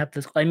which one had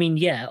this? I mean,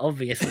 yeah,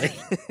 obviously.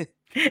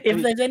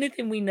 If there's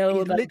anything we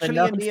know about the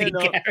Nazi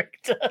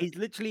character, he's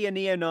literally a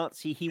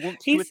neo-Nazi. He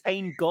wants to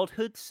attain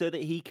godhood so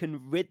that he can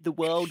rid the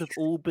world of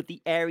all but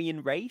the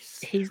Aryan race.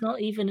 He's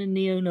not even a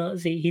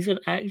neo-Nazi. He's an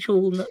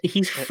actual.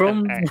 He's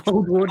from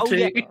World War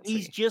II. Yeah,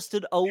 he's just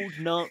an old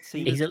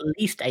Nazi. He's at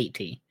least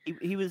 80.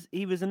 He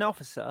was an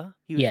officer.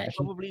 He was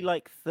probably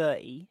like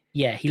 30.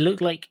 Yeah, he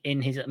looked like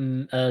in his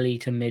early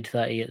to mid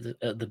 30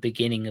 at the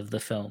beginning of the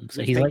film.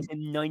 So he's like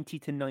in 90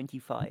 to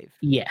 95.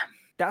 Yeah.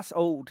 That's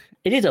old.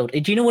 It is old.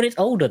 Do you know what it's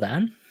older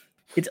than?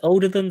 It's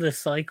older than the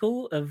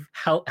cycle of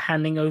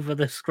handing over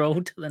the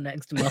scroll to the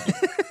next monk.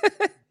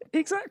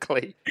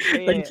 Exactly.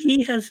 Like,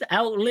 he has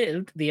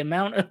outlived the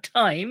amount of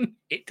time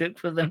it took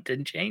for them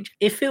to change.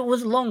 If it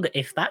was longer,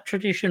 if that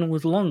tradition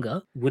was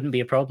longer, wouldn't be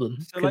a problem.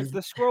 So, like,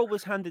 the scroll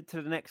was handed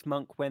to the next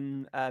monk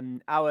when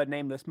our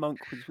nameless monk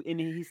was in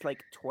his,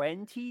 like,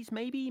 20s,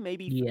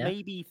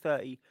 maybe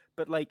 30.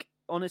 But, like,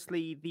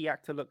 honestly, the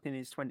actor looked in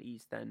his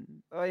 20s then.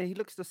 He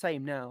looks the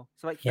same now.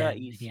 So, like,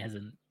 30s. He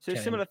hasn't. So,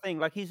 similar thing.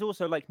 Like, he's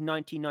also, like,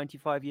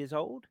 95 years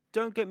old.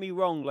 Don't get me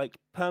wrong. Like,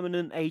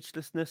 permanent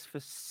agelessness for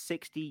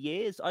 60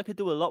 years. I could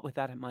do a lot with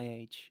that at my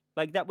age.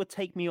 Like that would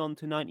take me on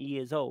to 90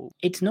 years old.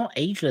 It's not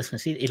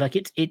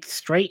agelessness. It's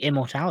straight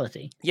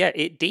immortality. Yeah,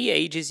 it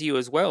de-ages you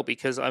as well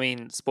because, I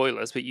mean,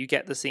 spoilers, but you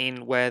get the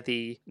scene where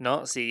the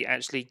Nazi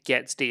actually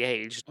gets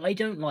de-aged. I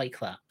don't like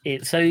that.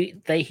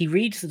 He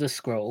reads the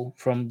scroll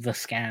from the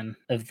scan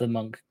of the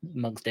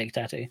monk's dick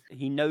tattoo.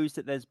 He knows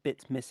that there's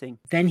bits missing.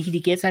 Then he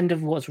gets end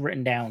of what's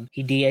written down.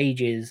 He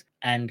de-ages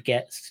and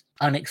gets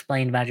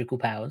unexplained magical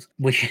powers,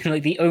 which is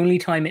like the only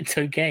time it's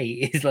okay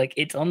is like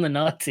it's on the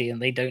Nazi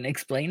and they don't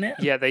explain it.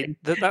 Yeah, that's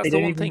they the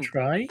don't one even thing.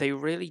 try. They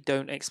really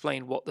don't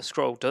explain what the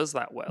scroll does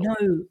that well.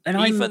 No, and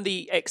even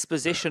the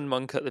exposition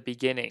monk at the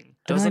beginning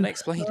doesn't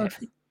explain it.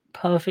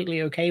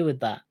 Perfectly okay with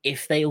that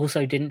if they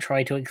also didn't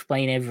try to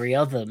explain every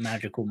other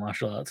magical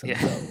martial arts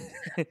themselves.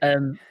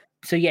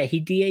 So yeah, he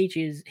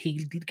de-ages, he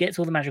gets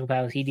all the magical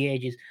powers, he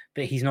de-ages,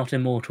 but he's not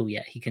immortal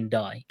yet, he can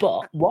die.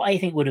 But what I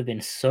think would have been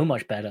so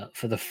much better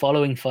for the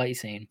following fight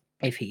scene,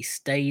 if he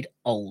stayed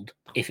old,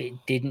 if it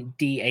didn't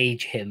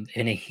de-age him,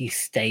 and if he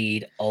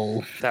stayed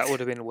old. That would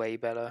have been way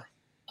better.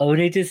 I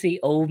wanted to see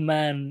old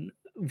man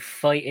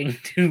fighting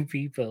two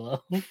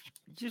people.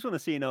 You just want to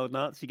see an old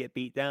Nazi get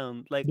beat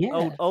down, like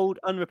Yeah. old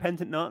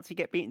unrepentant Nazi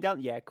get beaten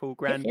down. Yeah, cool,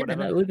 grand,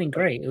 whatever. No, it would have been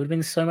great. It would have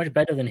been so much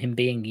better than him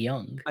being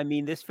young. I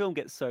mean, this film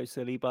gets so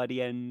silly by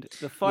the end.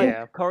 The fight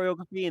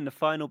choreography in the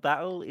final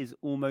battle is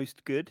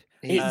almost good,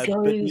 but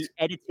the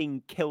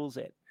editing kills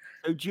it.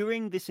 So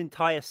during this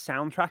entire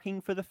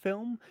soundtracking for the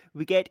film,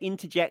 we get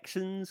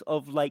interjections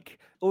of like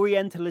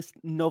Orientalist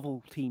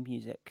novelty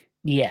music.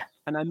 Yeah.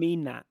 And I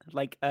mean that,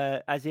 like,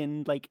 as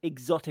in like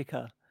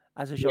exotica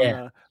as a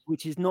genre,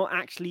 which is not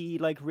actually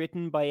like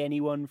written by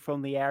anyone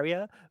from the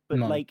area, but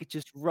like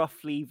just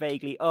roughly,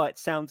 vaguely, it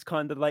sounds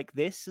kind of like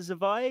this as a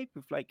vibe,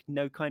 with like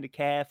no kind of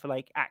care for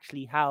like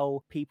actually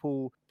how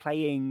people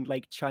playing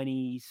like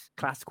Chinese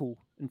classical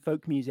and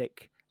folk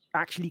music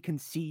actually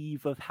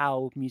conceive of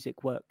how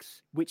music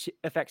works, which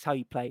affects how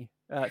you play.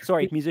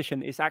 Sorry,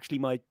 musician, it's actually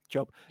my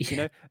job, you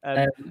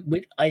know?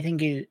 Which I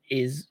think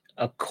is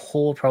a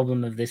core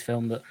problem of this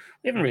film that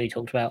we haven't really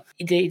talked about.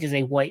 It is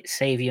a white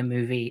savior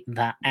movie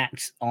that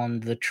acts on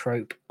the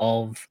trope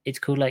of, it's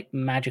called like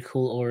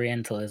magical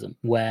Orientalism,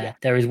 where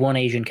there is one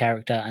Asian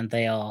character and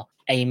they are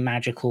a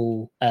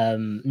magical,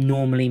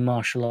 normally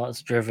martial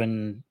arts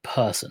driven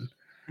person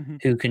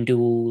who can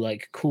do all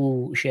like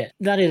cool shit.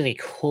 That is a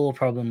core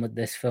problem with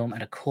this film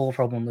and a core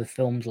problem with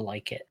films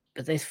like it.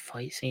 But this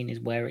fight scene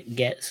is where it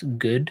gets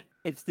good.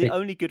 It's the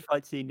only good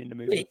fight scene in the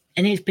movie.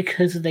 And it's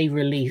because they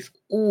release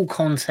all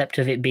concept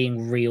of it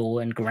being real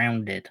and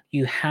grounded.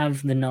 You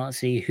have the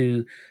Nazi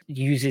who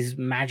uses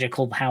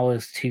magical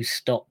powers to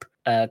stop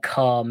a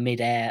car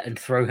midair and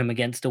throw him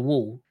against a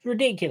wall.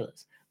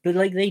 Ridiculous. But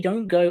like they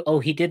don't go,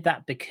 he did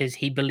that because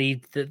he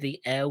believed that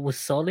the air was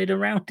solid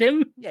around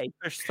him. Yeah, he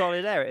pushed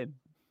solid air at him.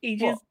 He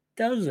just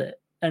does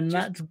it. And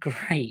that's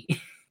great.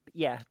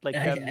 Yeah, like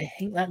I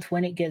think that's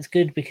when it gets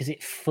good because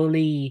it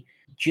fully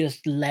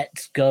just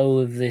lets go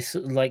of this,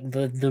 like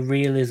the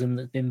realism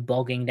that's been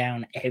bogging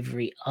down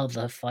every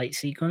other fight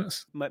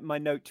sequence. My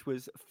note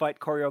was fight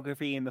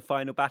choreography in the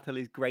final battle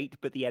is great,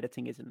 but the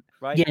editing isn't,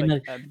 right? Yeah,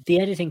 like, the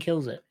editing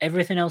kills it.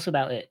 Everything else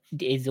about it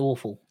is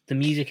awful. The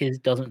music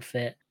doesn't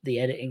fit. The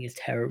editing is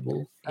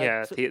terrible.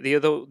 Yeah, the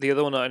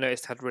other one that I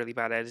noticed had really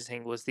bad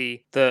editing was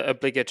the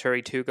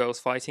obligatory two girls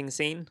fighting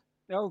scene.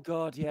 Oh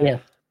god, yeah.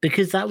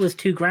 Because that was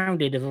too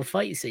grounded of a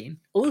fight scene.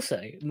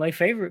 Also, my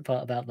favorite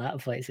part about that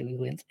fight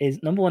sequence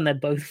is, number one, they're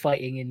both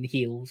fighting in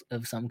heels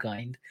of some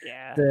kind.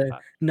 Yeah. The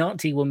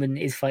Nazi woman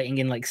is fighting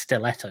in like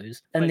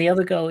stilettos, and the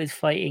other girl is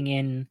fighting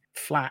in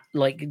flat,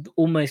 like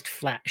almost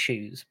flat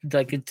shoes.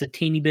 Like it's a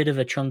teeny bit of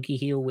a chunky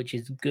heel, which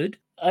is good.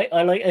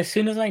 I like, as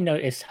soon as I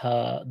noticed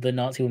the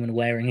Nazi woman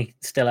wearing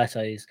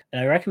stilettos,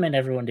 and I recommend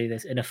everyone do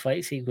this in a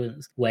fight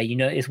sequence where you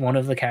notice one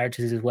of the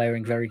characters is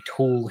wearing very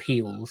tall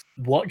heels,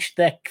 watch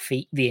their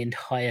feet the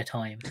entire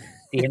time.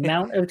 The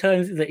amount of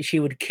times that she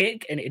would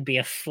kick and it'd be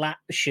a flat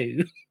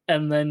shoe,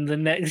 and then the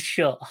next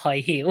shot, high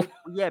heel.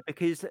 Yeah,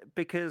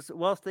 because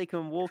whilst they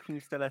can walk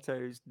in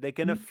stilettos, they're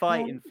gonna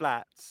fight in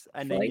flats,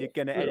 and then you're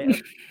gonna edit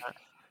that.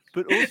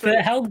 But also,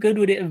 how good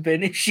would it have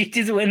been if she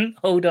just went,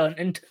 hold on,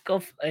 and took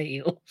off her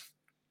heels?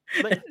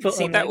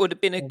 See, that would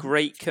have been a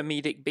great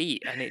comedic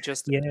beat, and it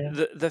just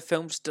the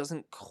film just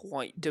doesn't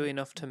quite do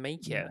enough to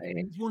make it.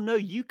 Well, no,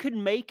 you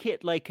can make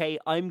it like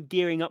I'm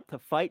gearing up to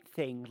fight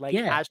thing. Like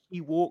as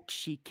she walks,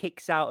 she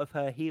kicks out of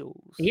her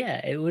heels.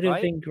 Yeah, it would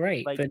have been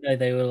great, but no,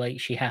 they were like,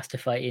 she has to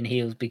fight in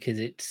heels because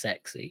it's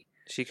sexy.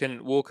 She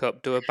can walk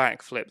up, do a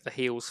backflip, the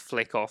heels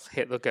flick off,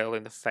 hit the girl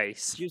in the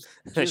face,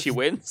 and she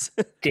wins.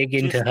 Dig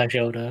into her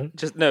shoulder.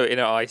 In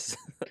her eyes.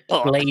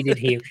 Bladed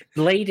heels.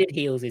 Bladed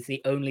heels is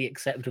the only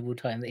acceptable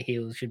time that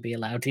heels should be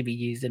allowed to be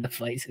used in a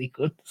fight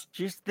sequence.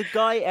 Just the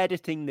guy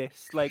editing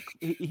this, like,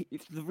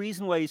 the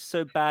reason why he's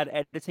so bad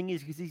editing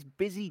is because he's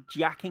busy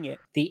jacking it.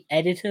 The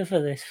editor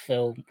for this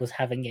film was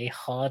having a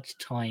hard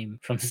time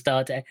from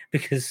start to end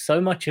because so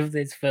much of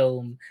this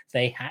film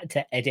they had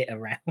to edit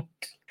around.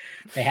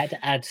 They had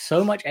to add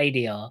so much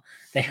ADR.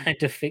 They had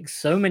to fix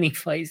so many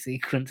fight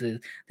sequences.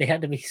 They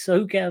had to be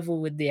so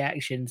careful with the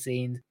action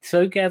scenes,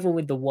 so careful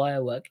with the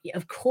wire work. Yeah,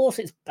 of course,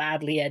 it's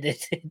badly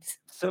edited.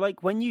 So,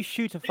 like, when you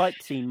shoot a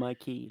fight scene,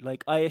 Mikey,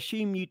 like, I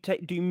assume you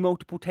do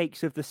multiple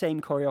takes of the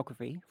same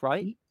choreography,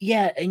 right?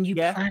 Yeah, and you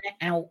Yeah, plan it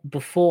out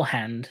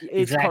beforehand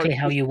it's exactly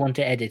how you want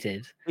it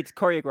edited it's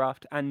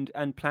choreographed and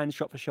planned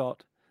shot for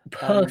shot.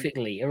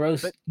 perfectly, or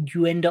else But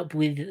you end up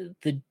with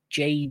the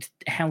Jade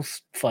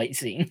house fight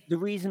scene. the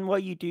reason why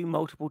you do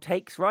multiple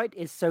takes, right,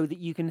 is so that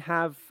you can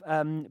have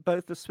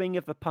both the swing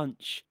of the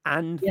punch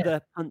and Yeah.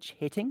 the punch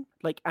hitting.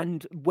 Like,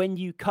 and when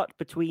you cut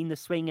between the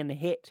swing and the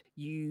hit,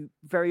 you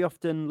very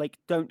often like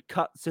don't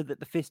cut so that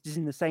the fist is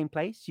in the same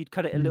place. You'd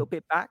cut it a little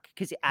bit back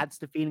because it adds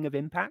the feeling of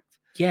impact.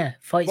 Yeah,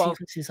 fight Well,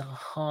 sequences are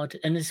hard,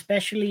 and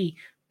especially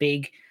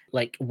big,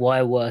 like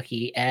wire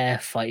worky air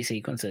fight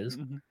sequences,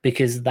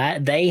 because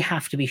that they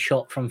have to be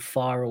shot from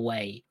far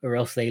away, or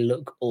else they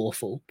look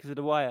awful. because of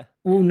the wire.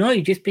 Well, no,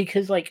 just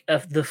because like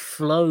the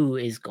flow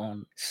is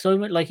gone. So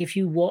much like if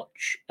you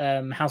watch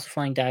House of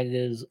Flying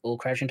Daggers or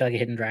Crouching Tiger,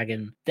 Hidden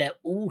Dragon, they're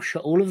all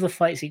shot. All of the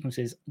fight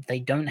sequences, they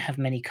don't have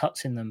many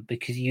cuts in them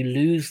because you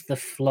lose the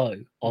flow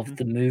of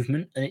the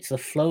movement, and it's the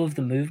flow of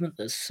the movement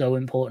that's so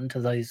important to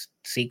those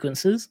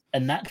sequences.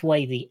 And that's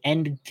why the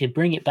end, to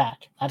bring it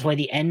back, that's why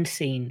the end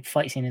scene,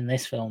 fight scene in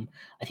this film,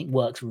 I think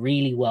works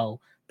really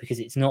well, because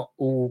it's not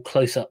all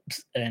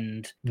close-ups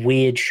and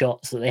weird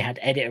shots that they had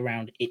to edit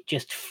around. It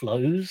just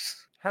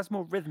flows. Has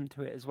more rhythm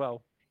to it as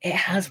well. It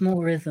has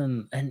more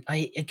rhythm, and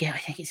I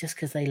think it's just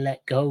because they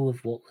let go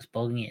of what was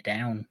bogging it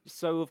down.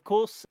 So of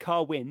course,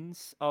 Car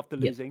wins after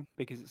Yep. losing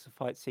because it's a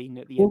fight scene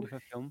at the end of a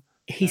film.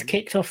 He's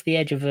kicked off the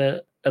edge of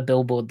a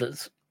billboard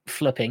that's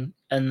flipping,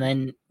 and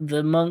then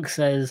the monk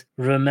says,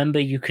 "Remember,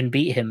 you can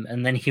beat him,"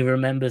 and then he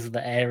remembers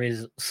that air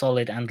is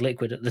solid and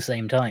liquid at the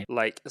same time.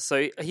 Like,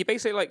 so he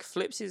basically like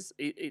flips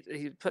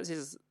he puts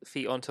his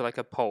feet onto like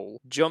a pole,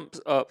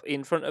 jumps up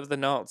in front of the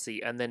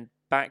Nazi, and then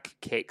back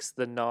kicks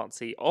the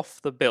Nazi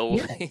off the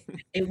building. Yeah.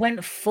 It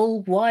went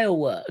full wire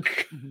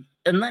work,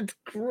 and that's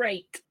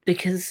great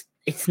because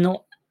it's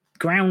not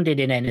grounded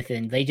in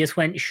anything. They just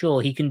went,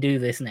 sure, he can do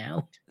this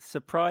now.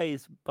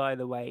 Surprise, by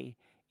the way,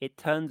 it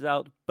turns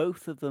out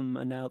both of them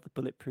are now the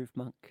Bulletproof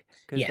Monk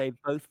because they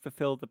both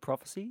fulfill the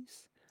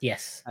prophecies.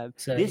 Yes.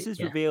 So this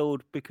is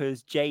revealed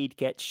because Jade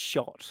gets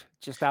shot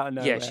just out of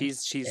nowhere. Yeah,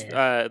 she's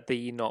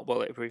the not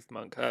bulletproof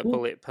monk,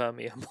 bullet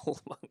permeable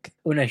monk.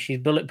 Oh no, she's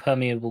bullet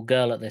permeable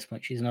girl at this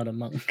point. She's not a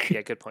monk.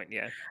 Yeah, good point.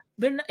 Yeah,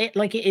 but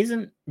it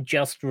isn't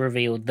just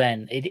revealed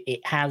then. It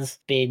has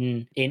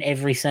been in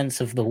every sense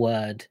of the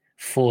word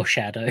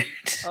foreshadowed.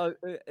 Oh,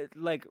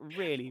 like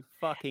really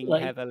fucking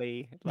like,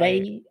 heavily.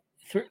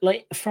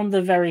 Like from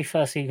the very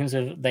first sequence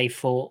of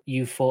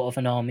you fought off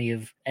an army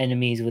of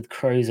enemies with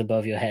crows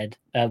above your head,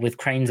 with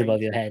cranes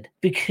above your head,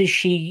 because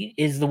she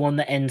is the one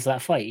that ends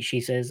that fight.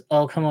 She says,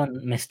 "Oh, come on,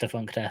 Mr.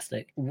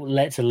 Funktastic,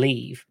 let's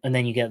leave." And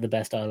then you get the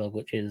best dialogue,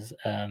 which is,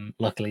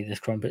 luckily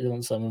this crumpet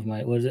on some of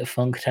my, was it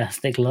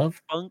Funktastic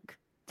love?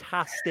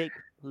 Funktastic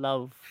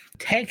love.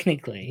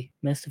 Technically,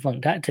 Mr.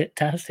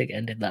 Funktastic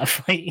ended that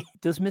fight.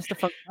 Does Mr.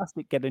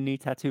 Funktastic get a new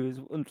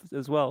tattoo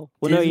as well?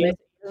 Well, no, he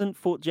hasn't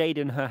fought Jade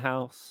in her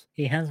house.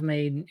 He has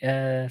made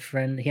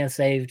he has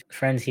saved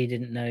friends he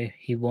didn't know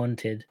he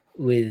wanted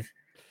with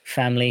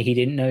family he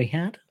didn't know he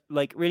had.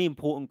 Like, really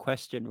important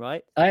question,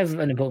 right? I have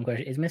an important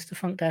question. Is Mr.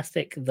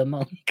 Funktastic the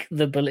monk,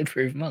 the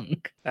bulletproof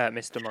monk?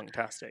 Mr.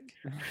 Monktastic.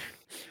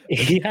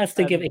 He has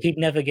to he'd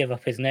never give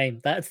up his name.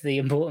 That's the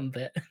important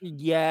bit.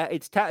 Yeah,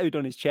 it's tattooed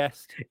on his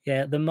chest.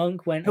 Yeah, the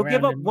monk went He'll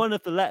give up one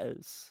of the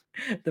letters.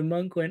 The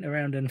monk went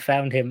around and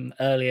found him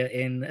earlier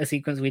in a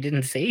sequence we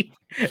didn't see.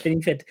 And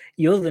he said,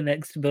 "You're the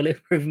next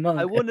bulletproof monk."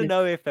 I want to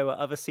know if there were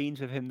other scenes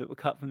of him that were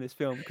cut from this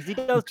film, because he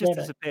does just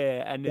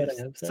disappear and is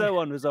so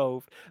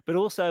unresolved. But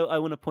also, I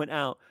want to point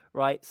out,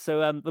 right,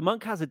 so the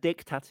monk has a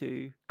dick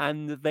tattoo,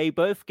 and they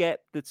both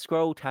get the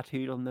scroll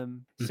tattooed on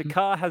them.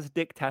 Sakaar has a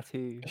dick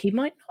tattoo. He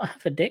might not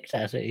have a dick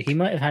tattoo. He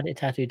might have had it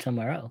tattooed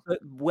somewhere else. But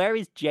where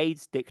is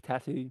Jade's dick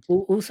tattoo?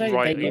 Also,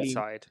 right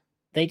inside.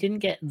 They didn't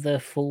get the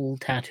full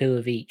tattoo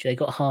of each. They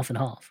got half and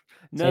half.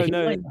 No,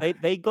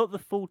 they got the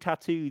full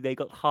tattoo. They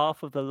got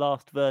half of the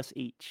last verse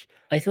each.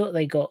 I thought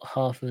they got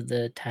half of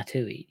the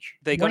tattoo each.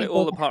 They got it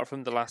all apart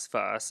from the last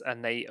verse,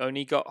 and they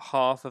only got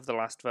half of the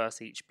last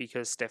verse each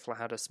because Stifler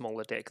had a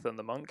smaller dick than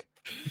the monk.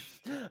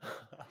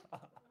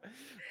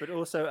 But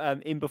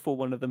also, in before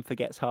one of them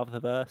forgets half the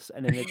verse,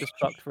 and then they're just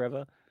fucked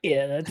forever.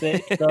 Yeah, that's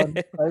it. Done.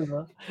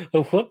 Over.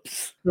 Oh,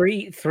 whoops.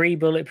 Three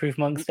bulletproof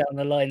monks down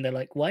the line. They're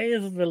like, why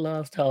is the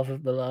last half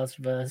of the last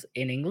verse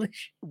in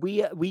English?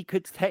 We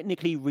could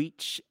technically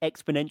reach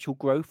exponential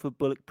growth of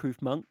bulletproof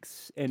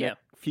monks in a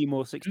few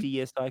more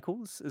 60-year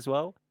cycles as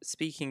well.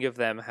 Speaking of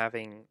them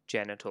having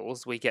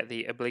genitals, we get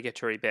the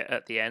obligatory bit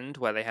at the end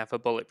where they have a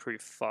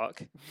bulletproof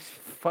fuck.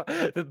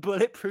 The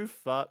bulletproof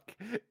fuck.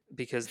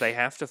 Because they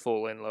have to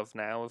fall in love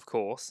now, of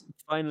course.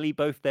 Finally,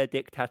 both their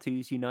dick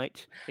tattoos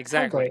unite.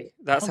 Exactly.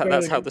 That's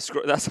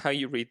how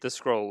you read the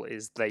scroll.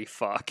 Is they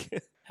fuck.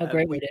 How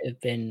great would it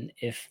have been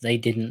if they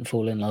didn't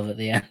fall in love at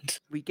the end?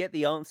 We get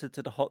the answer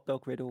to the hot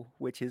dog riddle,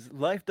 which is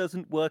life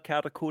doesn't work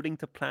out according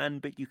to plan,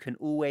 but you can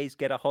always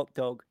get a hot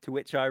dog. To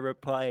which I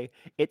reply,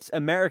 it's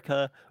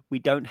America. We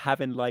don't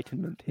have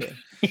enlightenment here.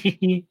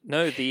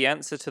 No, the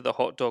answer to the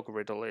hot dog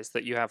riddle is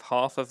that you have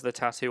half of the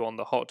tattoo on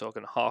the hot dog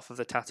and half of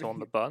the tattoo on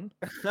the bun.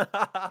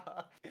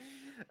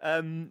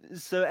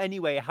 So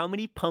anyway, how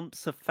many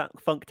pumps of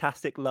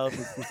Funktastic Love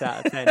is this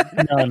out of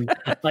 10? None.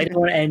 I don't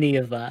want any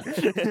of that.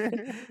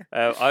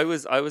 I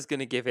was going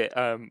to give it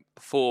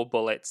 4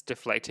 bullets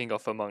deflecting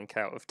off a monk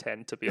out of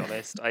 10, to be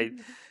honest.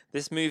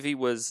 This movie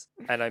was,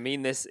 and I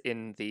mean this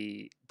in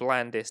the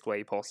blandest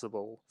way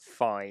possible,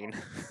 fine.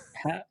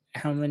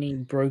 How many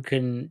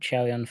broken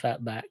Chow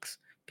Yun-fat backs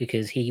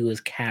because he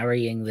was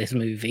carrying this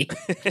movie?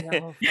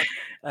 How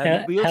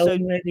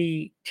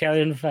many Chow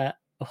Yun-fat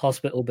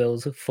hospital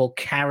bills for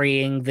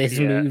carrying this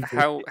movie?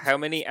 How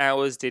many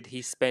hours did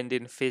he spend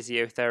in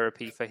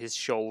physiotherapy for his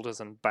shoulders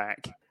and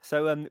back?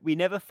 So we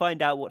never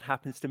find out what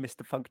happens to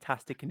Mr.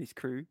 Funktastic and his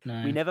crew.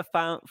 No. We never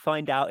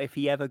find out if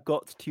he ever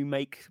got to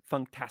make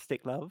Funktastic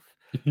Love.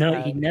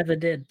 No, he never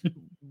did.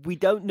 We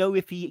don't know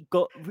if he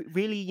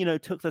really,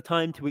 took the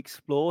time to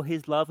explore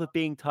his love of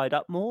being tied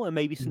up more and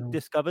maybe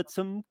discovered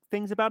some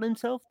things about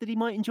himself that he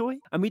might enjoy.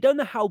 And we don't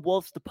know how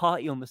was the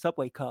party on the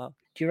subway car.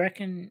 Do you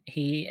reckon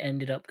he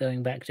ended up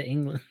going back to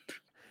England?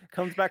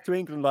 Comes back to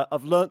England like,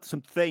 I've learnt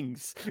some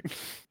things.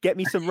 Get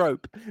me some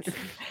rope.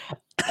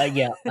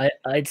 Yeah,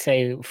 I'd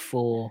say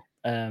 4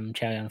 Chow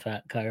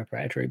Yun-fat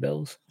chiropractic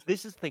bills.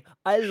 This is the thing.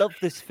 I love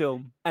this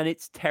film, and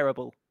it's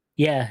terrible.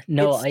 Yeah,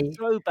 no, it's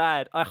so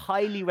bad. I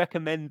highly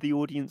recommend the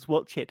audience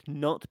watch it,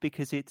 not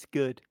because it's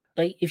good.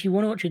 Like, if you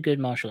want to watch a good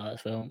martial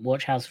arts film,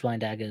 watch House of Flying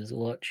Daggers,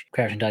 watch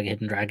Crouching Tiger,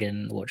 Hidden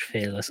Dragon, watch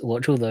Fearless,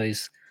 watch all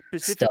those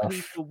specifically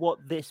stuff. For what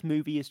this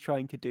movie is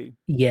trying to do.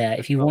 Yeah,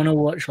 if you want to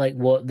watch like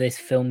what this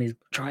film is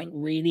trying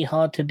really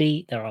hard to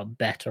beat, there are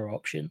better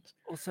options.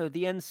 Also,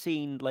 the end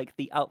scene, like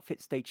the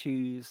outfits they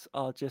choose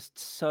are just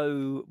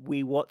so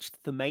we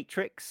watched The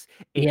Matrix.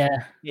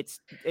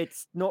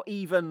 It's not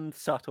even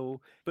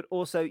subtle, but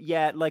also,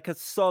 like a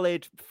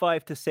solid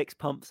 5 to 6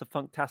 pumps of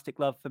Funktastic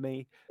Love for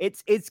me.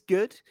 It's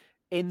good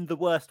in the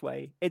worst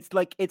way. It's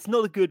like, it's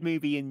not a good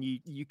movie, and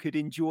you could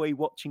enjoy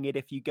watching it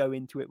if you go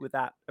into it with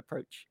that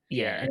approach.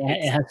 Yeah,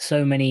 it has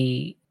so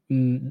many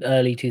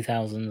early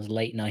 2000s,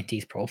 late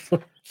 90s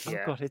problems. Oh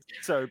god, it's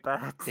so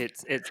bad.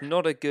 It's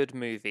not a good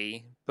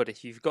movie, but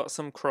if you've got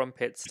some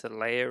crumpets to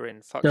layer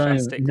in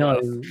Funktastic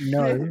Love...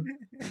 No.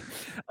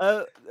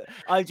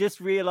 I just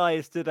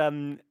realized that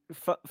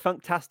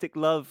Funktastic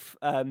Love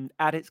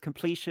at its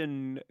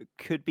completion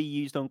could be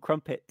used on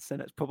crumpets,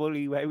 and that's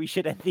probably where we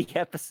should end the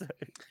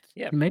episode.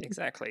 Yeah,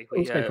 exactly.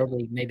 Also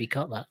probably maybe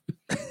cut that.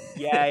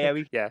 Yeah,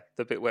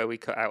 the bit where we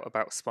cut out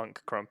about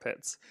spunk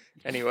crumpets.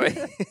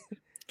 Anyway.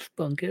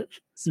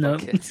 Spunkets?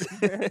 Spunkets.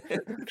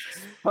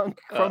 Spunk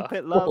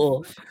Crumpet Love.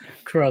 Or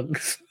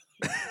Crunks.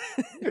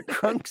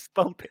 Crunk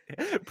Spunk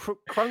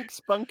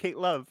It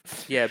Love.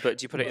 Yeah, but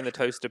do you put it in the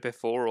toaster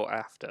before or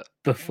after?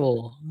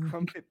 Before.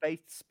 Crumpet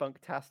based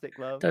Spunktastic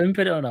Love. Don't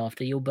put it on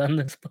after, you'll burn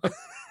the spunk.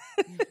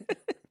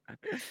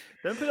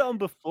 Don't put it on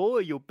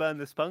before, you'll burn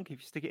the spunk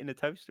if you stick it in the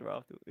toaster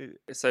after.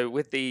 So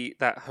with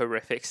that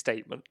horrific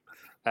statement,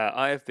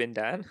 I have been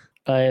Dan.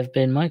 I have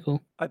been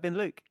Michael. I've been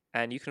Luke.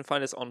 And you can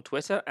find us on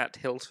Twitter at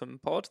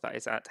HiltonPod. That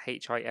is at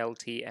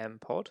HILTM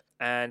Pod.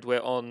 And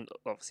we're on,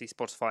 obviously,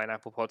 Spotify and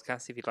Apple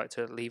Podcasts. If you'd like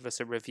to leave us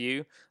a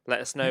review,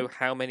 let us know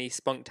how many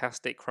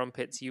spunktastic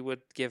crumpets you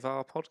would give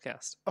our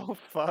podcast. Oh,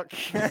 fuck.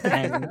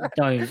 And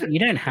you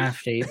don't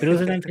have to. But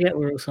also don't forget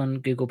we're also on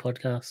Google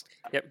Podcasts.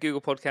 Yep,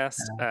 Google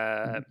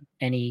Podcasts.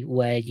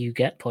 Anywhere you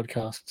get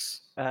podcasts.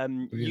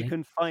 Really? You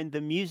can find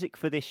the music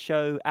for this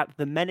show at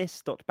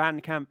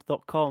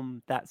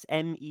themenace.bandcamp.com. That's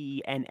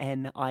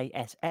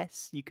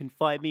MENNISS. You can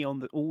find me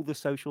on all the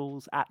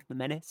socials at The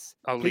Menace.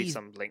 I'll leave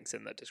some links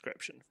in the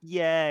description.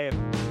 Yeah.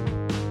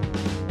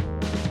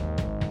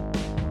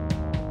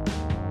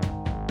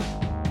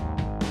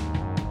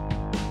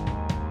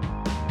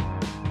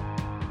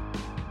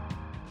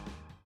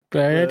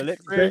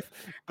 Bulletproof.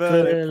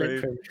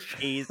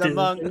 He's a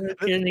monk.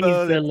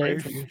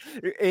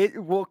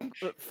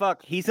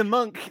 Fuck, he's a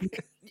monk.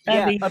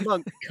 Yeah, a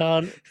monk.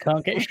 Can't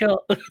get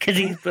shot because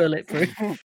he's bulletproof.